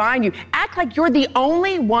candidates define you. Act like you're the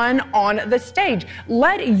only one on the stage.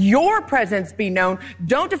 Let your presence be known.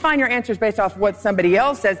 Don't define your answers based off what somebody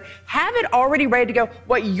else says. Have it already ready to go,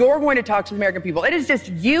 what you're going to talk to the American people. It is just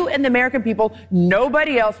you and the American people,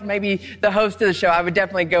 nobody else, maybe the host of the show. I would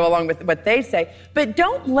definitely go along with what they say. But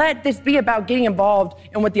don't let this be about getting involved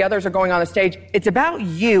in what the others are going on the stage. It's about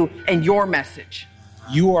you and your message.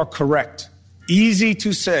 You are correct. Easy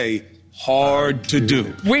to say, hard to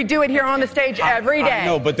do. We do it here on the stage every day. I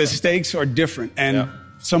know, but the stakes are different. And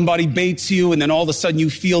somebody baits you, and then all of a sudden you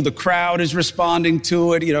feel the crowd is responding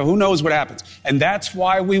to it. Who knows what happens. And that's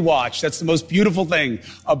why we watch. That's the most beautiful thing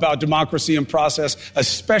about democracy and process,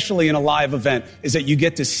 especially in a live event, is that you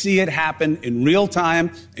get to see it happen in real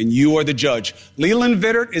time, and you are the judge. Leland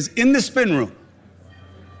Vittert is in the spin room.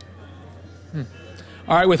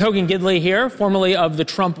 All right, with Hogan Gidley here, formerly of the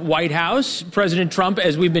Trump White House. President Trump,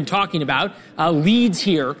 as we've been talking about, leads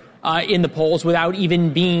here in the polls without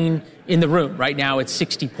even being in the room. Right now it's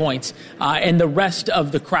 60 points. And the rest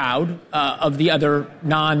of the crowd of the other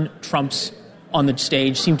non-Trumps on the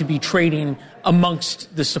stage seem to be trading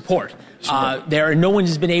amongst the support. No one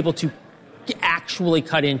has been able to actually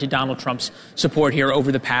cut into Donald Trump's support here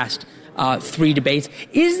over the past 3 debates.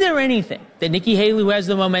 Is there anything that Nikki Haley, who has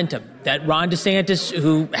the momentum, that Ron DeSantis,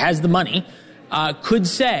 who has the money, could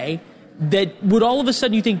say that would all of a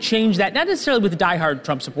sudden, you think, change that, not necessarily with the diehard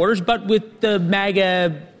Trump supporters, but with the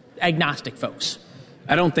MAGA agnostic folks?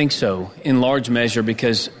 I don't think so, in large measure,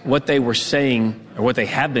 because what they were saying, or what they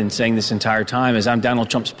have been saying this entire time, is I'm Donald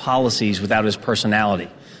Trump's policies without his personality.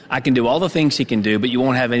 I can do all the things he can do, but you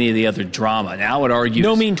won't have any of the other drama. Now, I would argue...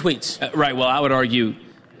 No mean tweets. Right, well, I would argue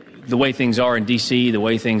the way things are in D.C., the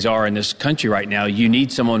way things are in this country right now, you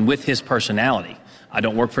need someone with his personality. I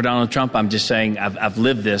don't work for Donald Trump. I'm just saying I've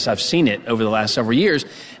lived this. I've seen it over the last several years.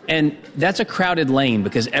 And that's a crowded lane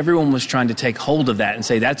because everyone was trying to take hold of that and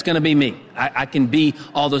say, that's going to be me. I can be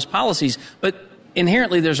all those policies. But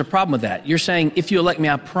inherently, there's a problem with that. You're saying, if you elect me,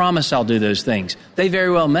 I promise I'll do those things. They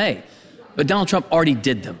very well may. But Donald Trump already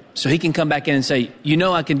did them. So he can come back in and say,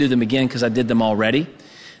 I can do them again because I did them already.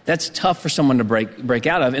 That's tough for someone to break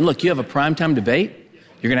out of. And look, you have a primetime debate.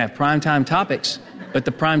 You're going to have primetime topics. But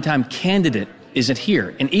the primetime candidate isn't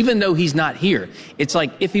here. And even though he's not here, it's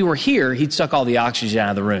like if he were here, he'd suck all the oxygen out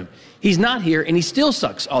of the room. He's not here, and he still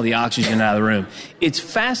sucks all the oxygen out of the room. It's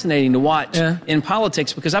fascinating to watch in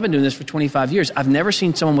politics because I've been doing this for 25 years. I've never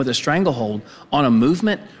seen someone with a stranglehold on a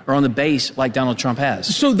movement or on the base like Donald Trump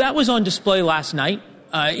has. So that was on display last night.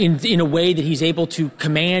 In a way that he's able to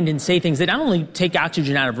command and say things that not only take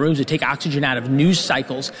oxygen out of rooms, but take oxygen out of news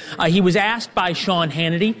cycles. He was asked by Sean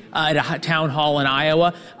Hannity at a town hall in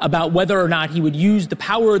Iowa about whether or not he would use the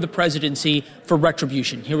power of the presidency for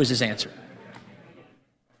retribution. Here was his answer.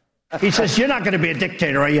 He says, you're not going to be a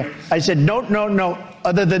dictator, are you? I said, no,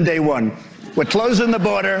 other than day one. We're closing the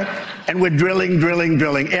border, and we're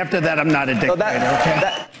drilling. After that, I'm not a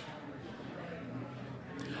dictator,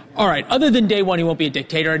 All right. Other than day one, he won't be a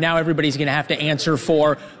dictator. Now everybody's going to have to answer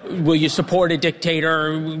for, will you support a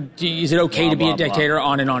dictator? Is it okay to be a dictator?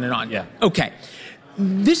 On and on and on. Yeah. Okay.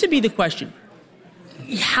 This would be the question.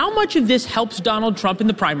 How much of this helps Donald Trump in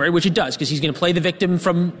the primary, which it does, because he's going to play the victim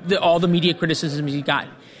from all the media criticisms he got.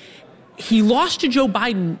 He lost to Joe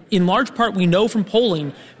Biden, in large part, we know from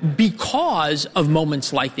polling, because of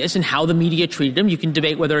moments like this and how the media treated him. You can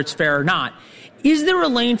debate whether it's fair or not. Is there a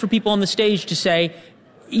lane for people on the stage to say,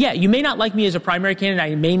 yeah, you may not like me as a primary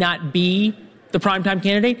candidate, I may not be the primetime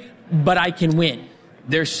candidate, but I can win?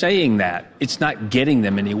 They're saying that. It's not getting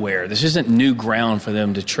them anywhere. This isn't new ground for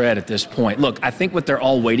them to tread at this point. Look, I think what they're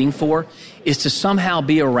all waiting for is to somehow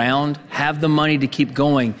be around, have the money to keep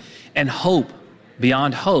going, and hope,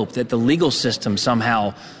 beyond hope, that the legal system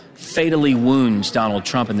somehow fatally wounds Donald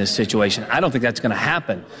Trump in this situation. I don't think that's going to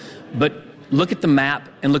happen. But look at the map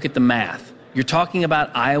and look at the math. You're talking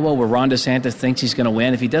about Iowa, where Ron DeSantis thinks he's going to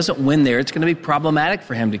win. If he doesn't win there, it's going to be problematic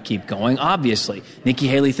for him to keep going, obviously. Nikki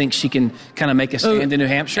Haley thinks she can kind of make a stand in New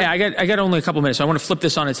Hampshire. Yeah, I got only a couple minutes, so I want to flip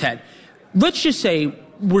this on its head. Let's just say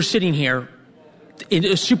we're sitting here in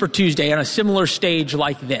a Super Tuesday on a similar stage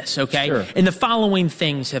like this, okay? Sure. And the following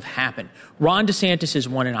things have happened. Ron DeSantis has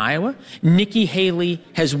won in Iowa. Nikki Haley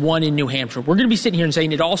has won in New Hampshire. We're going to be sitting here and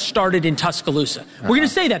saying it all started in Tuscaloosa. We're going to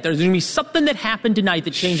say that. There's going to be something that happened tonight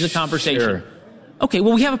that changed the conversation. Sure. Okay,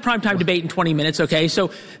 well, we have a primetime debate in 20 minutes, okay?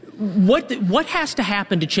 So what has to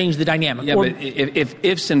happen to change the dynamic? Yeah, but if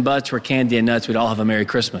ifs and buts were candy and nuts, we'd all have a Merry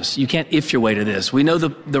Christmas. You can't if your way to this. We know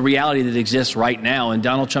the reality that exists right now, and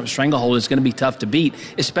Donald Trump's stranglehold is going to be tough to beat,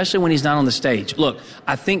 especially when he's not on the stage. Look,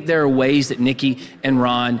 I think there are ways that Nikki and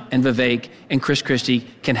Ron and Vivek and Chris Christie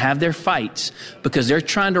can have their fights because they're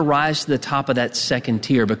trying to rise to the top of that second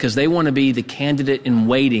tier because they want to be the candidate in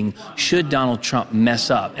waiting should Donald Trump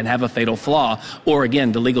mess up and have a fatal flaw or,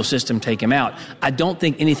 again, the legal system take him out. I don't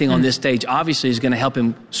think anything on this stage obviously is going to help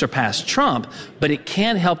him surpass Trump, but it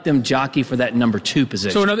can help them jockey for that number 2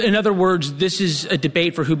 position. So in other words, this is a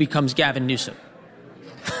debate for who becomes Gavin Newsom.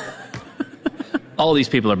 All these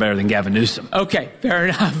people are better than Gavin Newsom. Okay, fair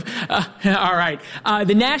enough. All right.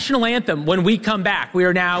 The national anthem, when we come back, we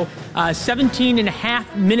are now 17 and a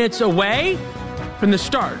half minutes away from the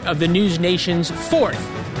start of the News Nation's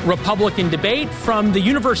 4th Republican debate from the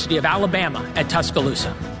University of Alabama at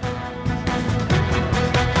Tuscaloosa.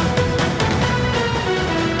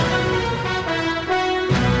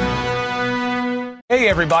 Hey,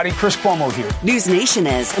 everybody, Chris Cuomo here. News Nation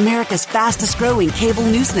is America's fastest growing cable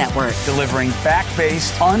news network. Delivering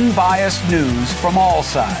fact-based, unbiased news from all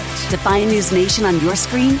sides. To find News Nation on your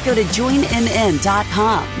screen, go to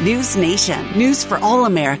joinnn.com. News Nation, news for all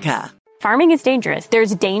America. Farming is dangerous.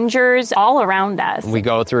 There's dangers all around us. We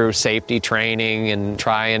go through safety training and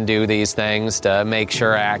try and do these things to make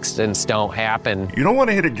sure accidents don't happen. You don't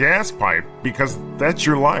want to hit a gas pipe because that's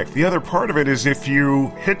your life. The other part of it is if you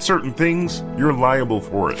hit certain things, you're liable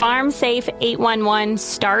for it. Farm Safe 811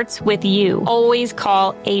 starts with you. Always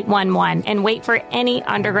call 811 and wait for any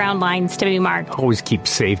underground lines to be marked. Always keep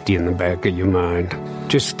safety in the back of your mind.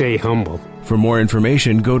 Just stay humble. For more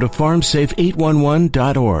information, go to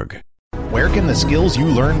farmsafe811.org. Where can the skills you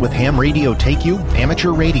learn with ham radio take you?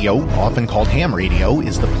 Amateur radio, often called ham radio,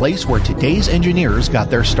 is the place where today's engineers got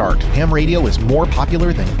their start. Ham radio is more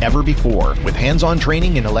popular than ever before. With hands-on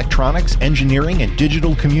training in electronics, engineering, and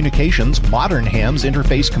digital communications, modern hams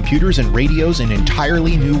interface computers and radios in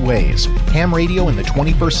entirely new ways. Ham radio in the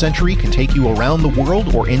 21st century can take you around the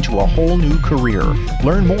world or into a whole new career.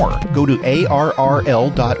 Learn more. Go to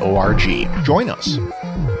arrl.org. Join us.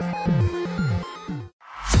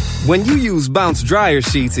 When you use Bounce dryer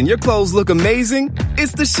sheets and your clothes look amazing,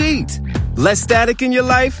 it's the sheet. Less static in your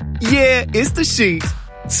life? Yeah, it's the sheet.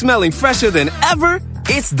 Smelling fresher than ever?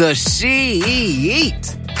 It's the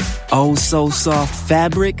sheet. Oh, so soft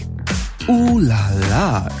fabric? Ooh la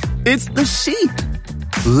la. It's the sheet.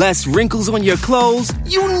 Less wrinkles on your clothes?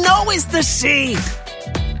 You know it's the sheet.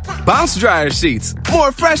 Bounce dryer sheets.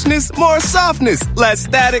 More freshness, more softness. Less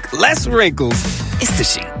static, less wrinkles. It's the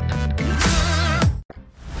sheet.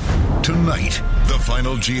 Tonight, the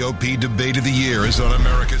final GOP debate of the year is on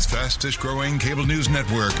America's fastest-growing cable news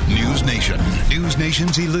network, News Nation. News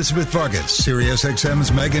Nation's Elizabeth Vargas, SiriusXM's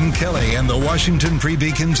Megyn Kelly, and the Washington Free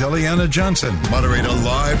Beacon's Eliana Johnson moderate a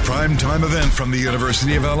live primetime event from the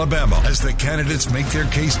University of Alabama as the candidates make their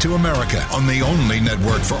case to America on the only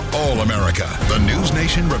network for all America. The News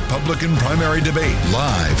Nation Republican primary debate,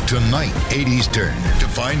 live tonight, 8 Eastern. To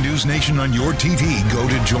find News Nation on your TV, go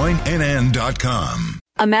to joinnn.com.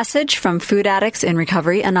 A message from Food Addicts in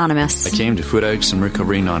Recovery Anonymous. I came to Food Addicts in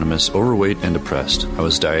Recovery Anonymous overweight and depressed. I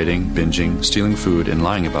was dieting, binging, stealing food, and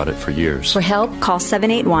lying about it for years. For help, call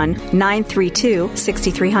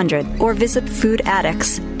 781-932-6300 or visit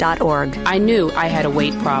foodaddicts.org. I knew I had a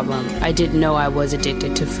weight problem. I didn't know I was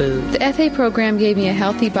addicted to food. The FA program gave me a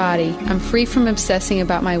healthy body. I'm free from obsessing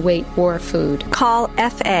about my weight or food. Call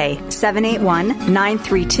FA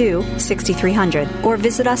 781-932-6300 or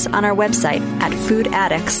visit us on our website at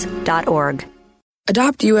foodaddicts.org.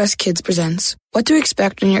 Adopt US Kids presents What to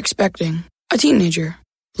Expect When You're Expecting a Teenager.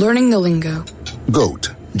 Learning the lingo. GOAT,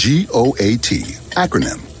 G-O-A-T,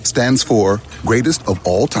 acronym, stands for Greatest of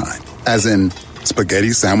All Time. As in,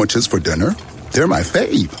 spaghetti sandwiches for dinner? They're my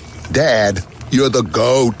fave. Dad, you're the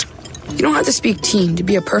GOAT. You don't have to speak teen to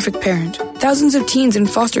be a perfect parent. Thousands of teens in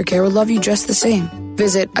foster care will love you just the same.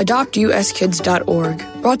 Visit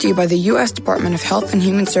adoptuskids.org. Brought to you by the U.S. Department of Health and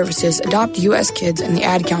Human Services, Adopt U.S. Kids, and the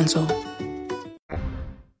Ad Council.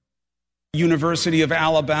 University of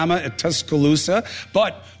Alabama at Tuscaloosa.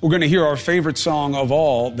 But we're going to hear our favorite song of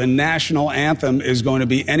all. The national anthem is going to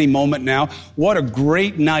be any moment now. What a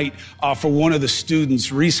great night for one of the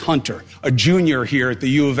students, Reese Hunter, a junior here at the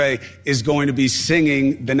U of A, is going to be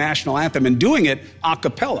singing the national anthem and doing it a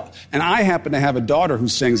cappella. And I happen to have a daughter who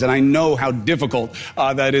sings, and I know how difficult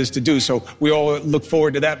that is to do. So we all look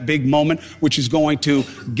forward to that big moment, which is going to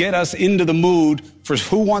get us into the mood for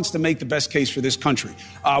who wants to make the best case for this country.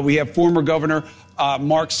 We have former Governor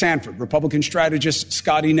Mark Sanford, Republican strategist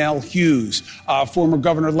Scotty Nell Hughes, former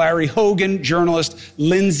Governor Larry Hogan, journalist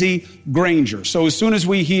Lindsey Granger. So as soon as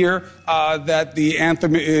we hear that the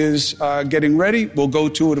anthem is getting ready, we'll go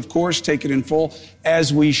to it, of course, take it in full,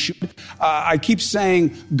 as we should. I keep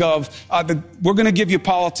saying, Gov, that we're going to give you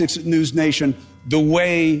politics at News Nation the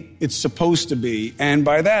way it's supposed to be. And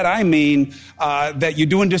by that, I mean that you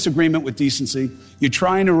do in disagreement with decency. You're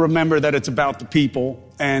trying to remember that it's about the people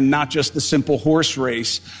and not just the simple horse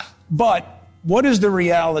race. But what is the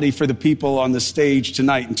reality for the people on the stage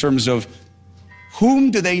tonight in terms of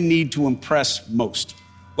whom do they need to impress most?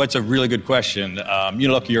 Well, it's a really good question.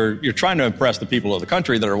 Look, you're trying to impress the people of the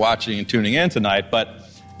country that are watching and tuning in tonight, but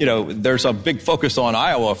there's a big focus on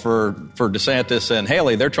Iowa for DeSantis and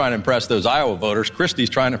Haley. They're trying to impress those Iowa voters. Christie's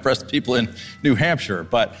trying to impress the people in New Hampshire.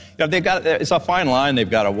 But it's a fine line they've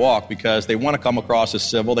got to walk because they want to come across as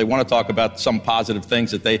civil. They want to talk about some positive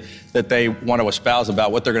things that they want to espouse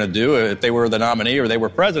about what they're going to do if they were the nominee or they were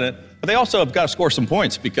president. But they also have got to score some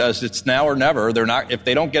points because it's now or never. They're not. If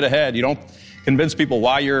they don't get ahead, you don't convince people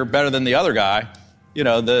why you're better than the other guy.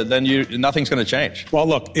 Nothing's going to change. Well,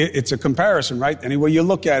 look, it's a comparison, right? Any way you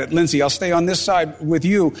look at it. Lindsey, I'll stay on this side with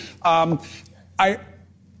you.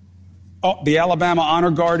 The Alabama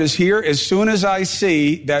Honor Guard is here. As soon as I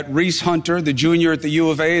see that Reese Hunter, the junior at the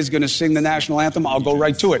U of A, is going to sing the national anthem, I'll go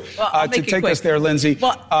right to it. Well, to take us there, Lindsey,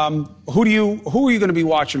 who are you going to be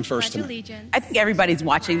watching first tonight? I think everybody's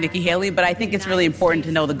watching Nikki Haley, but I think it's really important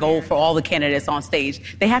to know the goal for all the candidates on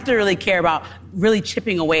stage. They have to really care about really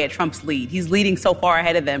chipping away at Trump's lead. He's leading so far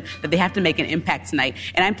ahead of them that they have to make an impact tonight.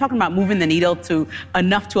 And I'm talking about moving the needle to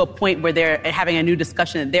enough to a point where they're having a new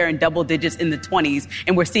discussion that they're in double digits in the 20s.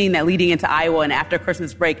 And we're seeing that leading into Iowa and after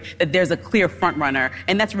Christmas break, that there's a clear front runner.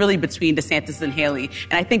 And that's really between DeSantis and Haley.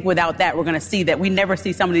 And I think without that, we're going to see that we never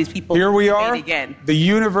see some of these people here we are again. The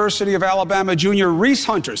University of Alabama junior Reese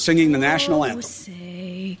Hunter singing the national anthem.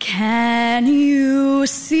 Say, can you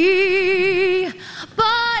see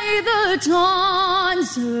by the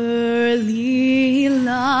dawn's early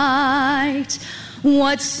light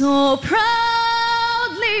what so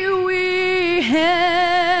proudly we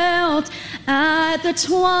hailed at the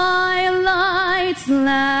twilight's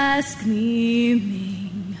last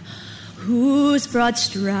gleaming, whose broad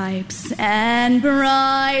stripes and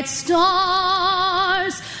bright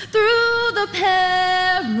stars through the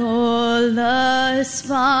perilous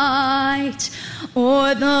fight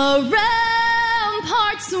o'er the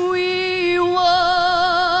ramparts we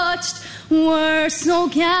watched were so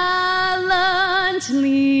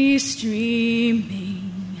gallantly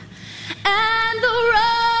streaming, and the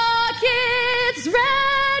rocket's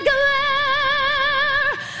red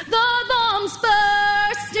glare, the bombs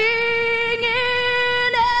bursting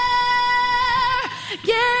in air,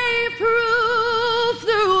 gave proof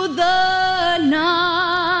through the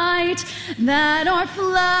night that our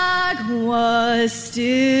flag was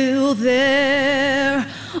still there.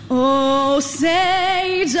 Oh,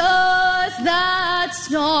 say does that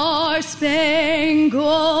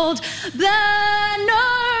star-spangled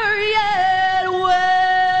banner yet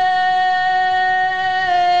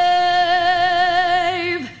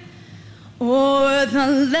wave o'er the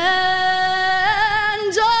land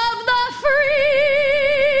of the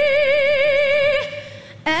free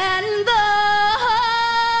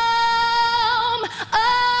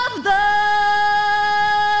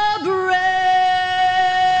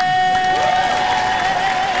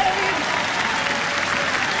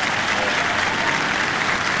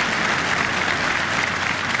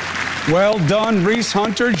Well done, Reese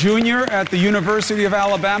Hunter Jr. at the University of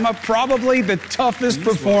Alabama. Probably the toughest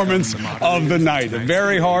performance of the night. A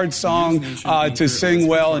very hard song to sing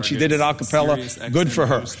well, and she did it a cappella. Good for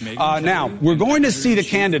her. Now, we're going to see the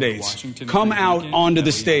candidates come out onto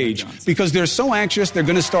the stage because they're so anxious they're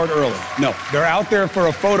going to start early. No, they're out there for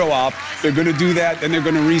a photo op. They're going to do that, then they're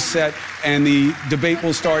going to reset, and the debate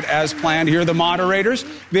will start as planned. Here are the moderators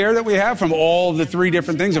there that we have from all of the three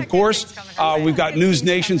different things. Of course, we've got News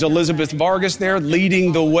Nation's Elizabeth Vargas there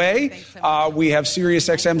leading the way. We have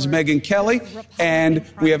SiriusXM's Megyn Kelly, and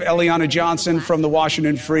we have Eliana Johnson from the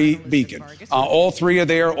Washington Free Beacon. All three are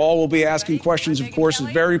there. All will be asking questions, of course. It's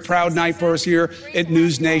a very proud night for us here at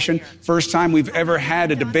News Nation. First time we've ever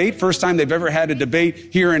had a debate. First time they've ever had a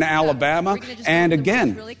debate here in Alabama. And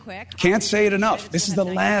again, can't say it enough. This is the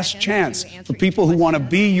last chance for people who want to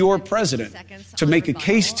be your president to make a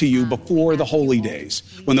case to you before the holy days,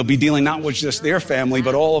 when they'll be dealing not with just their family,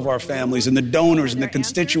 but all of our families and the donors and the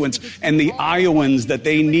constituents and the Iowans that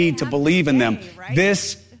they need to believe in them.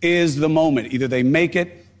 This is the moment. Either they make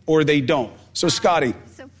it or they don't. So, Scotty,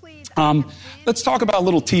 let's talk about a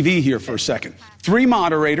little TV here for a second. Three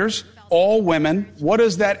moderators, all women. What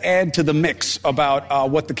does that add to the mix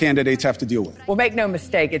about what the candidates have to deal with? Well, make no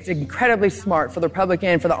mistake, it's incredibly smart for the Republican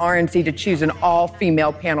and for the RNC to choose an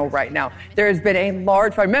all-female panel right now. There has been a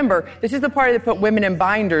large, remember, this is the party that put women in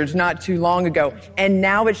binders not too long ago, and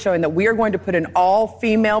now it's showing that we are going to put an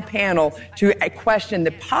all-female panel to question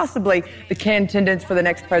that possibly the candidates for the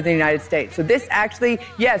next president of the United States. So this actually,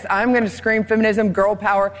 yes, I'm going to scream feminism, girl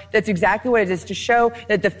power. That's exactly what it is, to show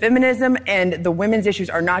that the feminism and the women's issues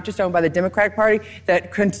are not just owned by the Democratic Party,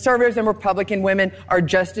 that conservatives and Republican women are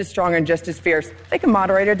just as strong and just as fierce. They can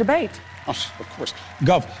moderate a debate. Oh, of course.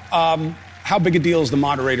 Gov, how big a deal is the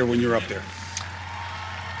moderator when you're up there?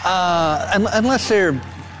 Unless they're,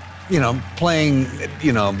 playing,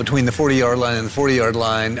 between the 40-yard line and the 40-yard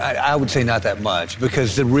line, I would say not that much,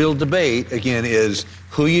 because the real debate, again, is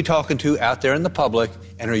who are you talking to out there in the public,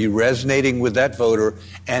 and are you resonating with that voter?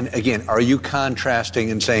 And again, are you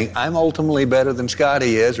contrasting and saying, I'm ultimately better than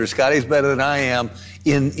Scotty is, or Scotty's better than I am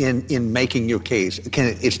in making your case?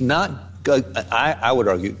 It's not, I would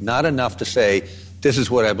argue, not enough to say, this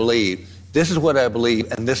is what I believe. This is what I believe,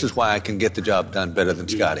 and this is why I can get the job done better than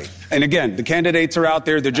Scotty. And again, the candidates are out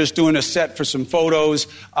there. They're just doing a set for some photos,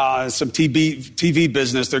 some TV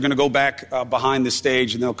business. They're going to go back behind the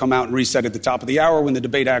stage, and they'll come out and reset at the top of the hour when the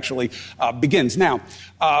debate actually begins. Now,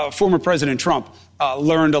 former President Trump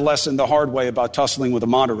learned a lesson the hard way about tussling with a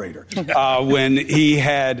moderator. When he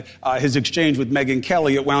had his exchange with Megyn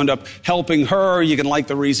Kelly, it wound up helping her. You can like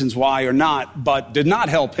the reasons why or not, but did not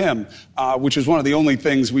help him, which is one of the only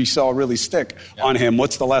things we saw really stick on him.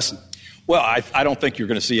 What's the lesson? Well, I don't think you're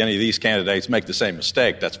going to see any of these candidates make the same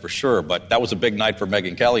mistake, that's for sure. But that was a big night for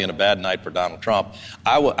Megyn Kelly and a bad night for Donald Trump.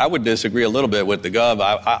 I would disagree a little bit with the Gov.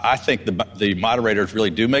 I think the moderators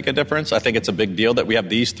really do make a difference. I think it's a big deal that we have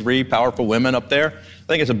these three powerful women up there. I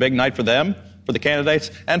think it's a big night for them, for the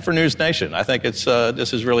candidates, and for News Nation. I think this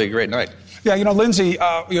is really a great night. Yeah, Lindsay,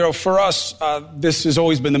 for us, this has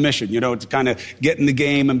always been the mission, to kind of get in the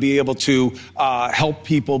game and be able to help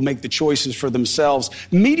people make the choices for themselves.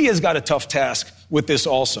 Media's got a tough task with this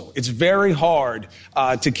also. It's very hard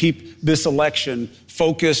to keep this election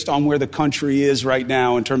focused on where the country is right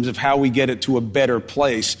now in terms of how we get it to a better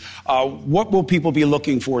place. What will people be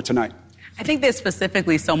looking for tonight? I think there's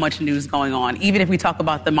specifically so much news going on. Even if we talk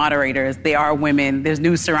about the moderators, they are women. There's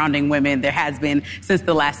news surrounding women. There has been since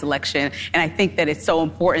the last election. And I think that it's so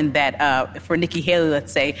important that for Nikki Haley,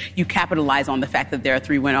 let's say, you capitalize on the fact that there are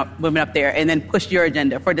three women up there and then push your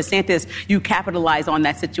agenda. For DeSantis, you capitalize on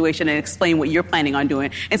that situation and explain what you're planning on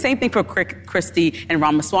doing. And same thing for Christie and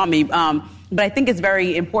Ramaswamy. But I think it's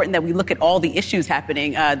very important that we look at all the issues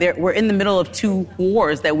happening. We're in the middle of two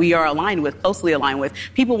wars that we are closely aligned with.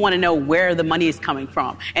 People want to know where the money is coming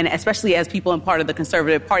from. And especially as people in part of the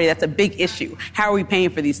conservative party, that's a big issue. How are we paying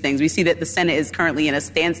for these things? We see that the Senate is currently in a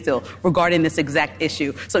standstill regarding this exact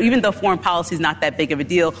issue. So even though foreign policy is not that big of a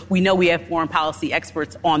deal, we know we have foreign policy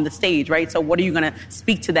experts on the stage, right? So what are you going to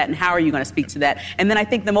speak to that, and how are you going to speak to that? And then I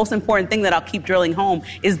think the most important thing that I'll keep drilling home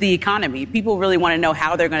is the economy. People really want to know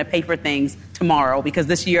how they're going to pay for things tomorrow, because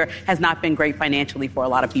this year has not been great financially for a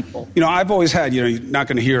lot of people. I've always had, you're not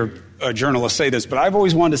going to hear a journalist say this, but I've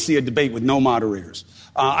always wanted to see a debate with no moderators.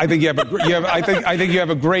 I think you have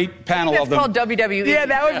a great panel of them. It's called WWE. Yeah,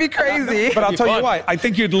 that would be crazy. But I'll tell you why. I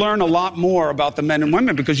think you'd learn a lot more about the men and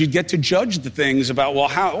women, because you'd get to judge the things about,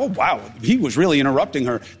 he was really interrupting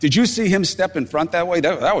her. Did you see him step in front that way?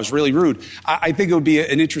 That was really rude. I think it would be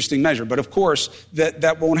an interesting measure. But of course,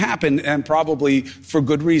 that won't happen, and probably for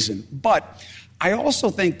good reason. But I also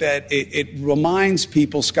think that it reminds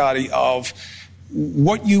people, Scotty, of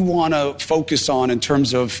what you want to focus on in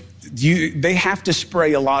terms of they have to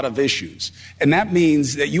spray a lot of issues. And that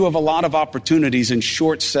means that you have a lot of opportunities in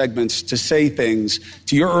short segments to say things.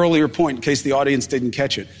 To your earlier point, in case the audience didn't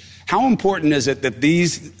catch it, how important is it that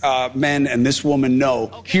these men and this woman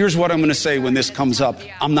know, here's what I'm going to say when this comes up.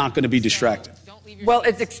 I'm not going to be distracted. Well,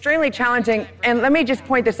 it's extremely challenging, and let me just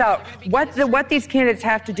point this out. What these candidates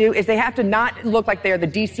have to do is they have to not look like they are the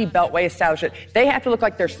D.C. Beltway establishment. They have to look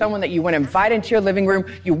like they're someone that you want to invite into your living room,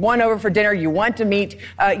 you want over for dinner, you want to meet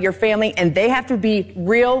your family, and they have to be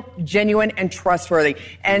real, genuine, and trustworthy.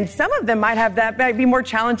 And some of them might be more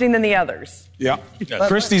challenging than the others. Yeah.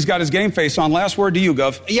 Christie's got his game face on. Last word to you,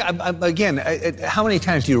 Gov. Yeah, again, how many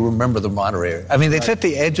times do you remember the moderator? I mean, they set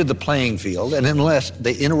the edge of the playing field, and unless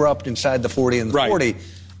they interrupt inside the 40 and the 40,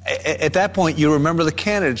 at that point, you remember the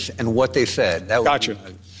candidates and what they said. Gotcha.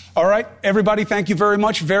 All right, everybody, thank you very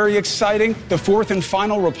much. Very exciting. The fourth and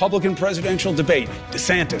final Republican presidential debate.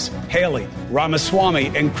 DeSantis, Haley,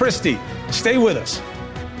 Ramaswamy, and Christie. Stay with us.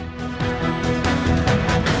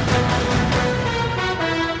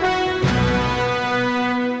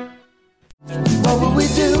 What would we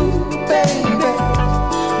do, baby,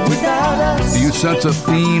 without us? Do you sense a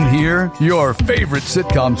theme here? Your favorite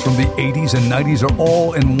sitcoms from the 80s and 90s are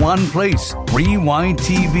all in one place. Rewind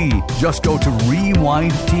TV. Just go to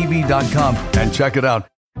rewindtv.com and check it out.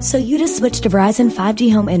 So you just switched to Verizon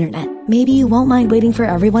 5G home internet. Maybe you won't mind waiting for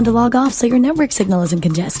everyone to log off so your network signal isn't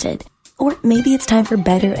congested. Or maybe it's time for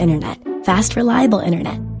better internet. Fast, reliable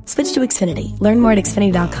internet. Switch to Xfinity. Learn more at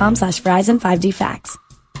xfinity.com/Verizon 5G Facts.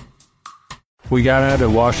 We got out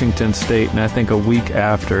of Washington State, and I think a week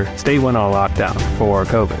after, state went on lockdown for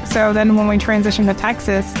COVID. So then when we transitioned to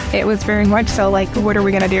Texas, it was very much so like, what are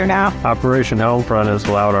we going to do now? Operation Homefront has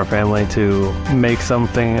allowed our family to make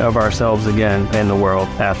something of ourselves again in the world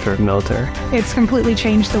after the military. It's completely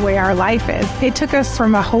changed the way our life is. It took us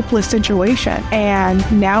from a hopeless situation, and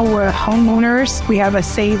now we're homeowners. We have a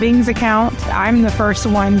savings account. I'm the first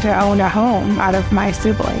one to own a home out of my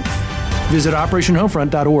siblings. Visit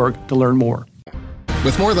OperationHomefront.org to learn more.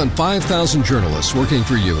 With more than 5,000 journalists working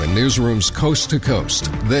for you in newsrooms coast to coast,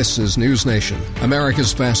 this is News Nation,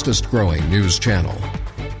 America's fastest growing news channel.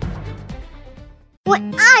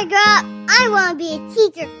 When I grow up, I want to be a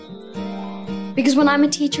teacher. Because when I'm a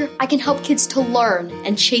teacher, I can help kids to learn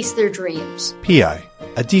and chase their dreams. PI,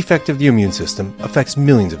 a defect of the immune system, affects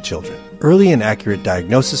millions of children. Early and accurate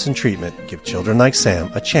diagnosis and treatment give children like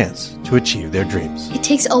Sam a chance to achieve their dreams. It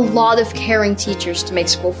takes a lot of caring teachers to make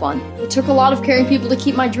school fun. It took a lot of caring people to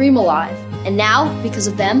keep my dream alive. And now, because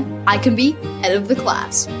of them, I can be head of the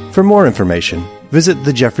class. For more information, visit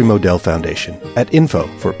the Jeffrey Modell Foundation at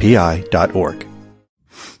info4pi.org.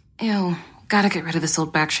 Ew. Gotta get rid of this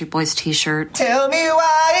old Backstreet Boys t-shirt. Tell me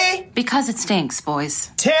why. Because it stinks,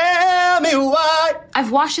 boys. Tell me why.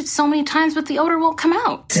 I've washed it so many times, but the odor won't come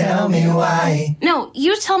out. Tell me why. No,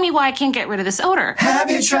 you tell me why I can't get rid of this odor.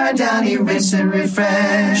 Have you tried Downy Rinse and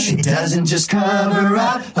Refresh? It doesn't just cover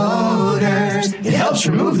up odors. It helps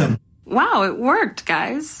remove them. Wow, it worked,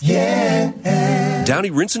 guys. Yeah. Downy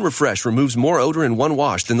Rinse and Refresh removes more odor in one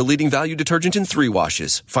wash than the leading value detergent in 3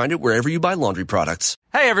 washes. Find it wherever you buy laundry products.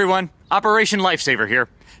 Hey everyone, Operation Lifesaver here.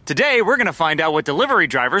 Today we're going to find out what delivery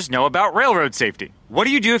drivers know about railroad safety. What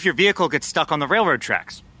do you do if your vehicle gets stuck on the railroad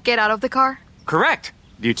tracks? Get out of the car? Correct.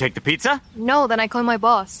 Do you take the pizza? No, then I call my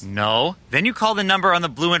boss. No. Then you call the number on the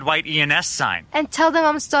blue and white ENS sign. And tell them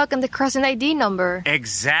I'm stuck on the Crescent ID number.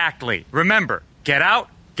 Exactly. Remember, get out,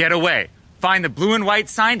 get away. Find the blue and white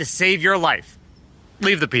sign to save your life.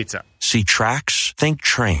 Leave the pizza. See tracks? Think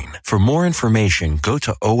train. For more information, go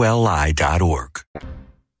to oli.org.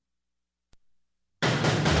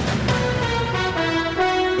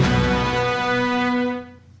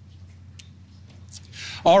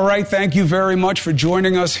 All right, thank you very much for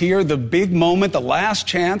joining us here. The big moment, the last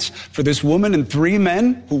chance for this woman and 3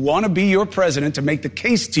 men who want to be your president to make the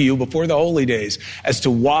case to you before the holy days as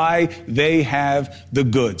to why they have the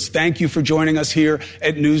goods. Thank you for joining us here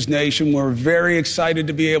at News Nation. We're very excited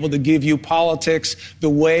to be able to give you politics the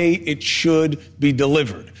way it should be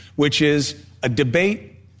delivered, which is a debate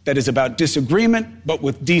that is about disagreement, but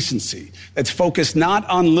with decency. That's focused not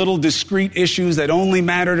on little discrete issues that only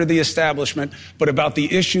matter to the establishment, but about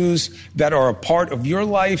the issues that are a part of your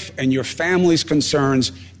life and your family's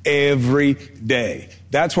concerns every day.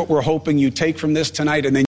 That's what we're hoping you take from this tonight. And then